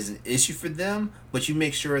that is an issue for them, but you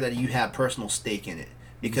make sure that you have personal stake in it.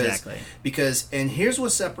 Because here's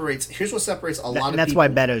what separates a lot of people. And that's why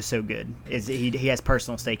Beto's so good. Is he has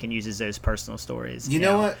personal stake and uses those personal stories. You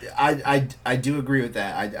know what? I do agree with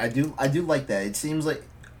that. I do like that. It seems like,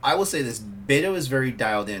 I will say this: Beto is very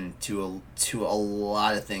dialed in to a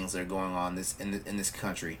lot of things that are going on in this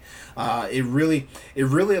country. It really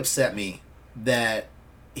upset me that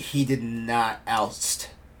he did not oust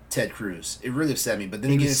Ted Cruz. It really upset me. But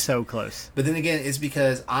then again, was so close. But then again, it's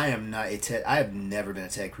because I have never been a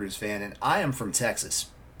Ted Cruz fan, and I am from Texas.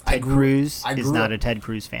 Ted Cruz is not a Ted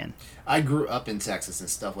Cruz fan. I grew up in Texas and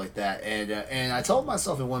stuff like that, and I told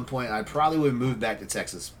myself at one point I probably would move back to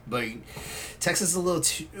Texas, but Texas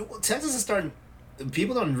is starting.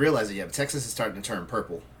 people don't realize it yet, but Texas is starting to turn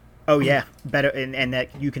purple. Oh yeah, Beto, and that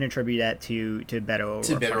you can attribute that to Beto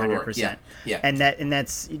To Beto O'Rourke, 100%. yeah. And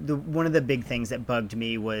that's one of the big things that bugged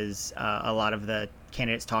me was a lot of the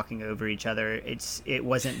candidates talking over each other. It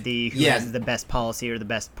wasn't the who has the best policy or the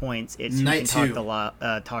best points. It's who Night can two.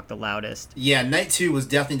 talk the loudest. Yeah, night 2 was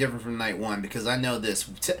definitely different from night 1 because I know this,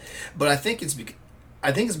 but I think it's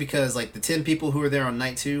because like the 10 people who were there on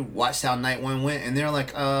night 2 watched how night 1 went, and they're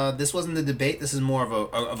like, this wasn't the debate. This is more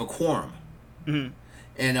of a quorum. Mm-hmm.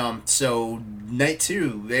 And so night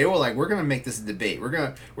 2, they were like, we're gonna make this a debate. We're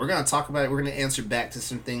gonna talk about it. We're gonna answer back to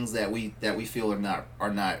some things that we feel are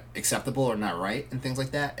not acceptable or not right and things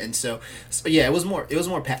like that. And so yeah, it was more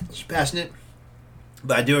passionate.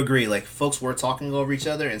 But I do agree, like, folks were talking over each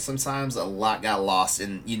other, and sometimes a lot got lost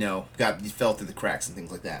and, fell through the cracks and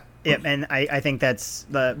things like that. Yep, and I think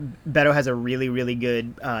Beto has a really, really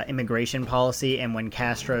good immigration policy, and when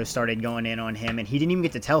Castro started going in on him, and he didn't even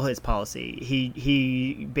get to tell his policy,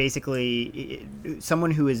 he basically, someone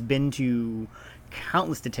who has been to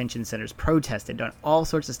countless detention centers, protested, done all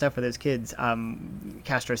sorts of stuff for those kids. Julian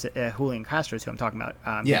Castro, who I'm talking about,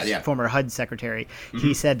 former HUD secretary,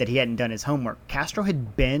 he said that he hadn't done his homework. Castro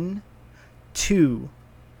had been to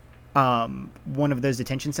one of those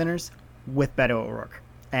detention centers with Beto O'Rourke,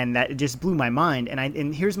 and that just blew my mind.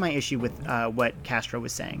 And here's my issue with what Castro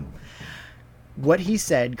was saying. What he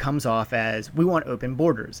said comes off as, we want open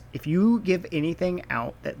borders. If you give anything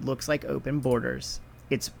out that looks like open borders,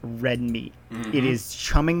 it's red meat. Mm-hmm. It is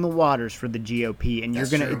chumming the waters for the GOP, and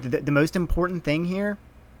That's you're gonna. true. The most important thing here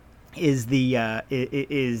is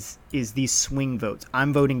is these swing votes.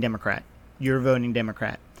 I'm voting Democrat. You're voting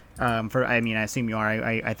Democrat. I assume you are.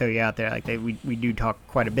 I throw you out there. Like we do talk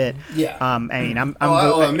quite a bit. Yeah.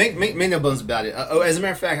 Make no bones about it. As a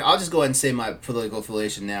matter of fact, I'll just go ahead and say my political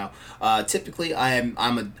affiliation now. Typically, I'm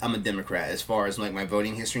a Democrat as far as like my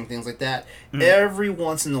voting history and things like that. Mm. Every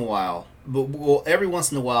once in a while,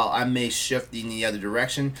 I may shift in the other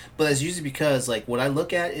direction, but that's usually because like what I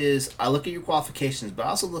look at is I look at your qualifications, but I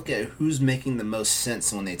also look at who's making the most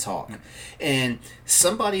sense when they talk. And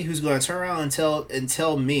somebody who's going to turn around and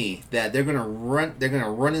tell me that they're going to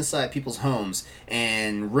run inside people's homes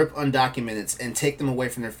and rip undocumented and take them away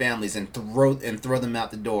from their families and throw them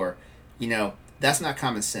out the door, that's not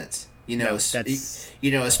common sense. Especially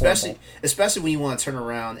when you want to turn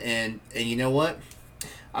around and you know what?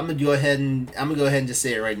 I'm gonna go ahead and just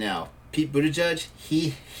say it right now. Pete Buttigieg,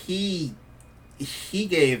 he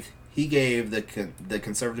gave the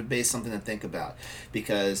conservative base something to think about,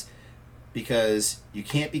 because you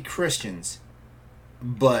can't be Christians,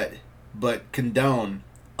 but condone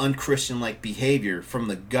unchristian like behavior from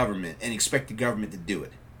the government and expect the government to do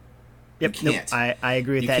it. Yep, you can't. Nope, I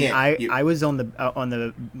agree with that. I was on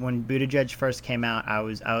the when Buttigieg first came out. I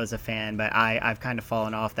was a fan, but I've kind of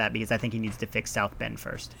fallen off that because I think he needs to fix South Bend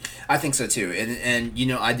first. I think so too, and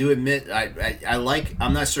I do admit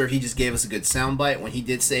I'm not sure if he just gave us a good soundbite when he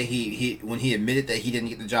did say when he admitted that he didn't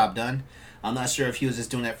get the job done. I'm not sure if he was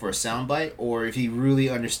just doing that for a soundbite or if he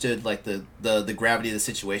really understood like the gravity of the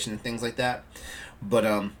situation and things like that. But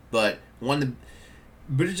one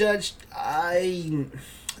Buttigieg,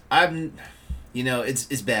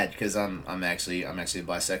 it's bad because I'm actually a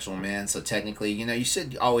bisexual man, so technically, you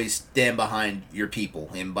should always stand behind your people,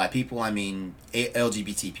 and by people I mean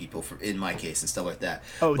LGBT people, in my case and stuff like that.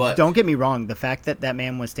 Oh, but don't get me wrong, the fact that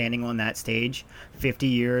man was standing on that stage 50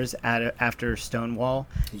 years after Stonewall,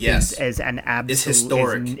 yes, is an absolute. It's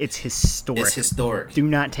historic. It's historic. It's historic. Do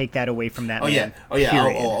not take that away from that man. Oh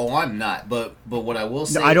yeah. Oh, I'm not. But what I will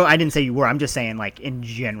say. No, I didn't say you were. I'm just saying, like in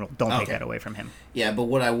general, don't take that away from him. Yeah, but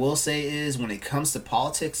what I will say is, when it comes to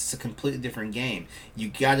politics, it's a completely different game. You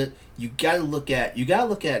gotta look at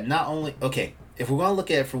not only, okay, if we're gonna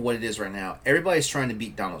look at it for what it is right now, everybody's trying to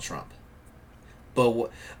beat Donald Trump.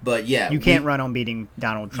 But yeah, you can't run on beating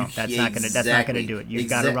Donald Trump. That's not gonna do it. You've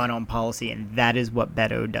got to run on policy, and that is what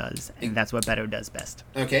Beto does, and that's what Beto does best.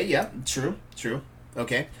 Okay, yeah, true.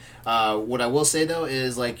 Okay, what I will say though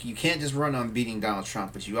is, like, you can't just run on beating Donald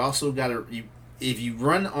Trump, but you also gotta if you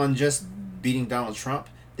run on just beating Donald Trump,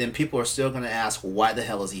 then people are still gonna ask, why the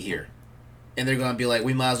hell is he here? And they're going to be like,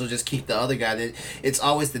 we might as well just keep the other guy. It's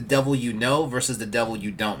always the devil you know versus the devil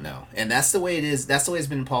you don't know. And that's the way it is. That's the way it's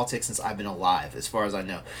been in politics since I've been alive, as far as I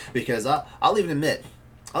know. Because I'll even admit,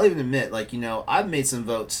 like, I've made some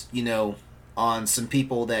votes, on some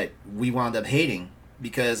people that we wound up hating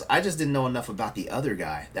because I just didn't know enough about the other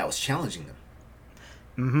guy that was challenging them.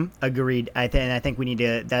 Mm-hmm. Agreed. I think we need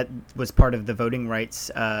to. That was part of the voting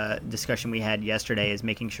rights discussion we had yesterday. Is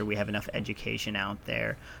making sure we have enough education out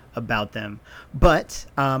there about them. But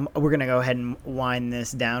we're gonna go ahead and wind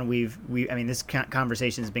this down. I mean, this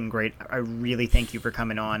conversation has been great. I really thank you for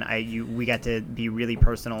coming on. We got to be really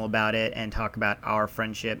personal about it and talk about our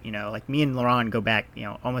friendship. You know, like me and Laurent go back, you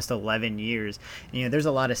know, almost 11 years. You know, there's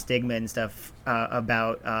a lot of stigma and stuff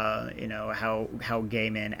about you know, how gay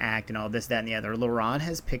men act and all this, that, and the other. Laurent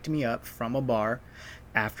has picked me up from a bar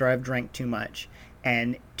after I've drank too much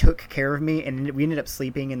and took care of me, and we ended up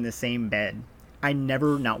sleeping in the same bed. I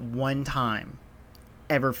never, not one time,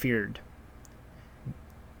 ever feared.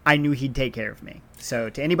 I knew he'd take care of me. So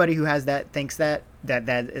to anybody who has that, thinks that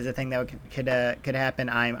is a thing that could happen,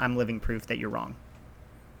 I'm living proof that you're wrong.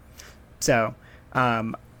 So,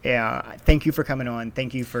 yeah, thank you for coming on.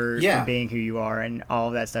 Thank you for being who you are and all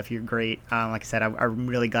of that stuff. You're great. Like I said, I'm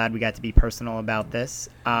really glad we got to be personal about this.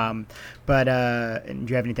 But do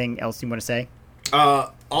you have anything else you want to say?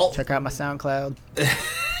 Check out my SoundCloud.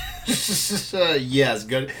 Yes,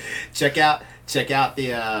 good. Check out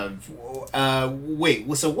the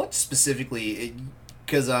wait. So what specifically?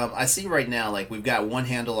 Because I see right now, like, we've got one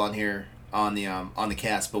handle on here on the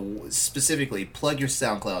cast, but specifically plug your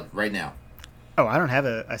SoundCloud right now. Oh, I don't have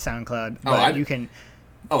a SoundCloud, but you can.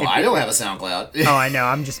 Oh, I don't have a SoundCloud. Oh, I know.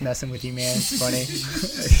 I'm just messing with you, man. It's funny.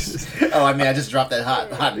 Oh, I mean, I just dropped that hot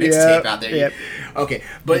mixtape out there. Yep. Okay,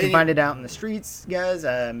 but you can find it out in the streets, guys.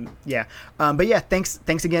 Yeah. But yeah, thanks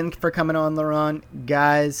again for coming on, Laurent.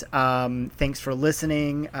 Guys, thanks for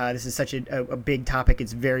listening. This is such a big topic.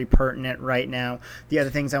 It's very pertinent right now. The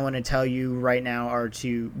other things I want to tell you right now are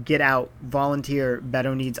to get out, volunteer.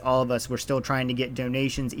 Beto needs all of us. We're still trying to get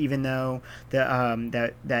donations, even though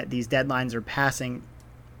that these deadlines are passing.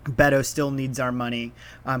 Beto still needs our money.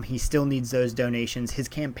 He still needs those donations. His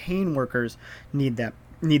campaign workers need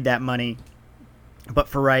that money. But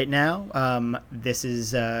for right now, this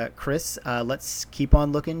is Chris. Let's keep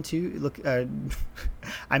on looking to look.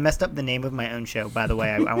 I messed up the name of my own show, by the way.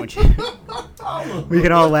 I want you. We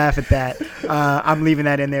can all laugh at that. I'm leaving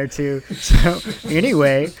that in there too. So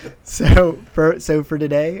anyway, for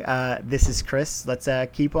today, this is Chris. Let's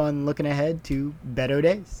keep on looking ahead to Beto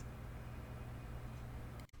days.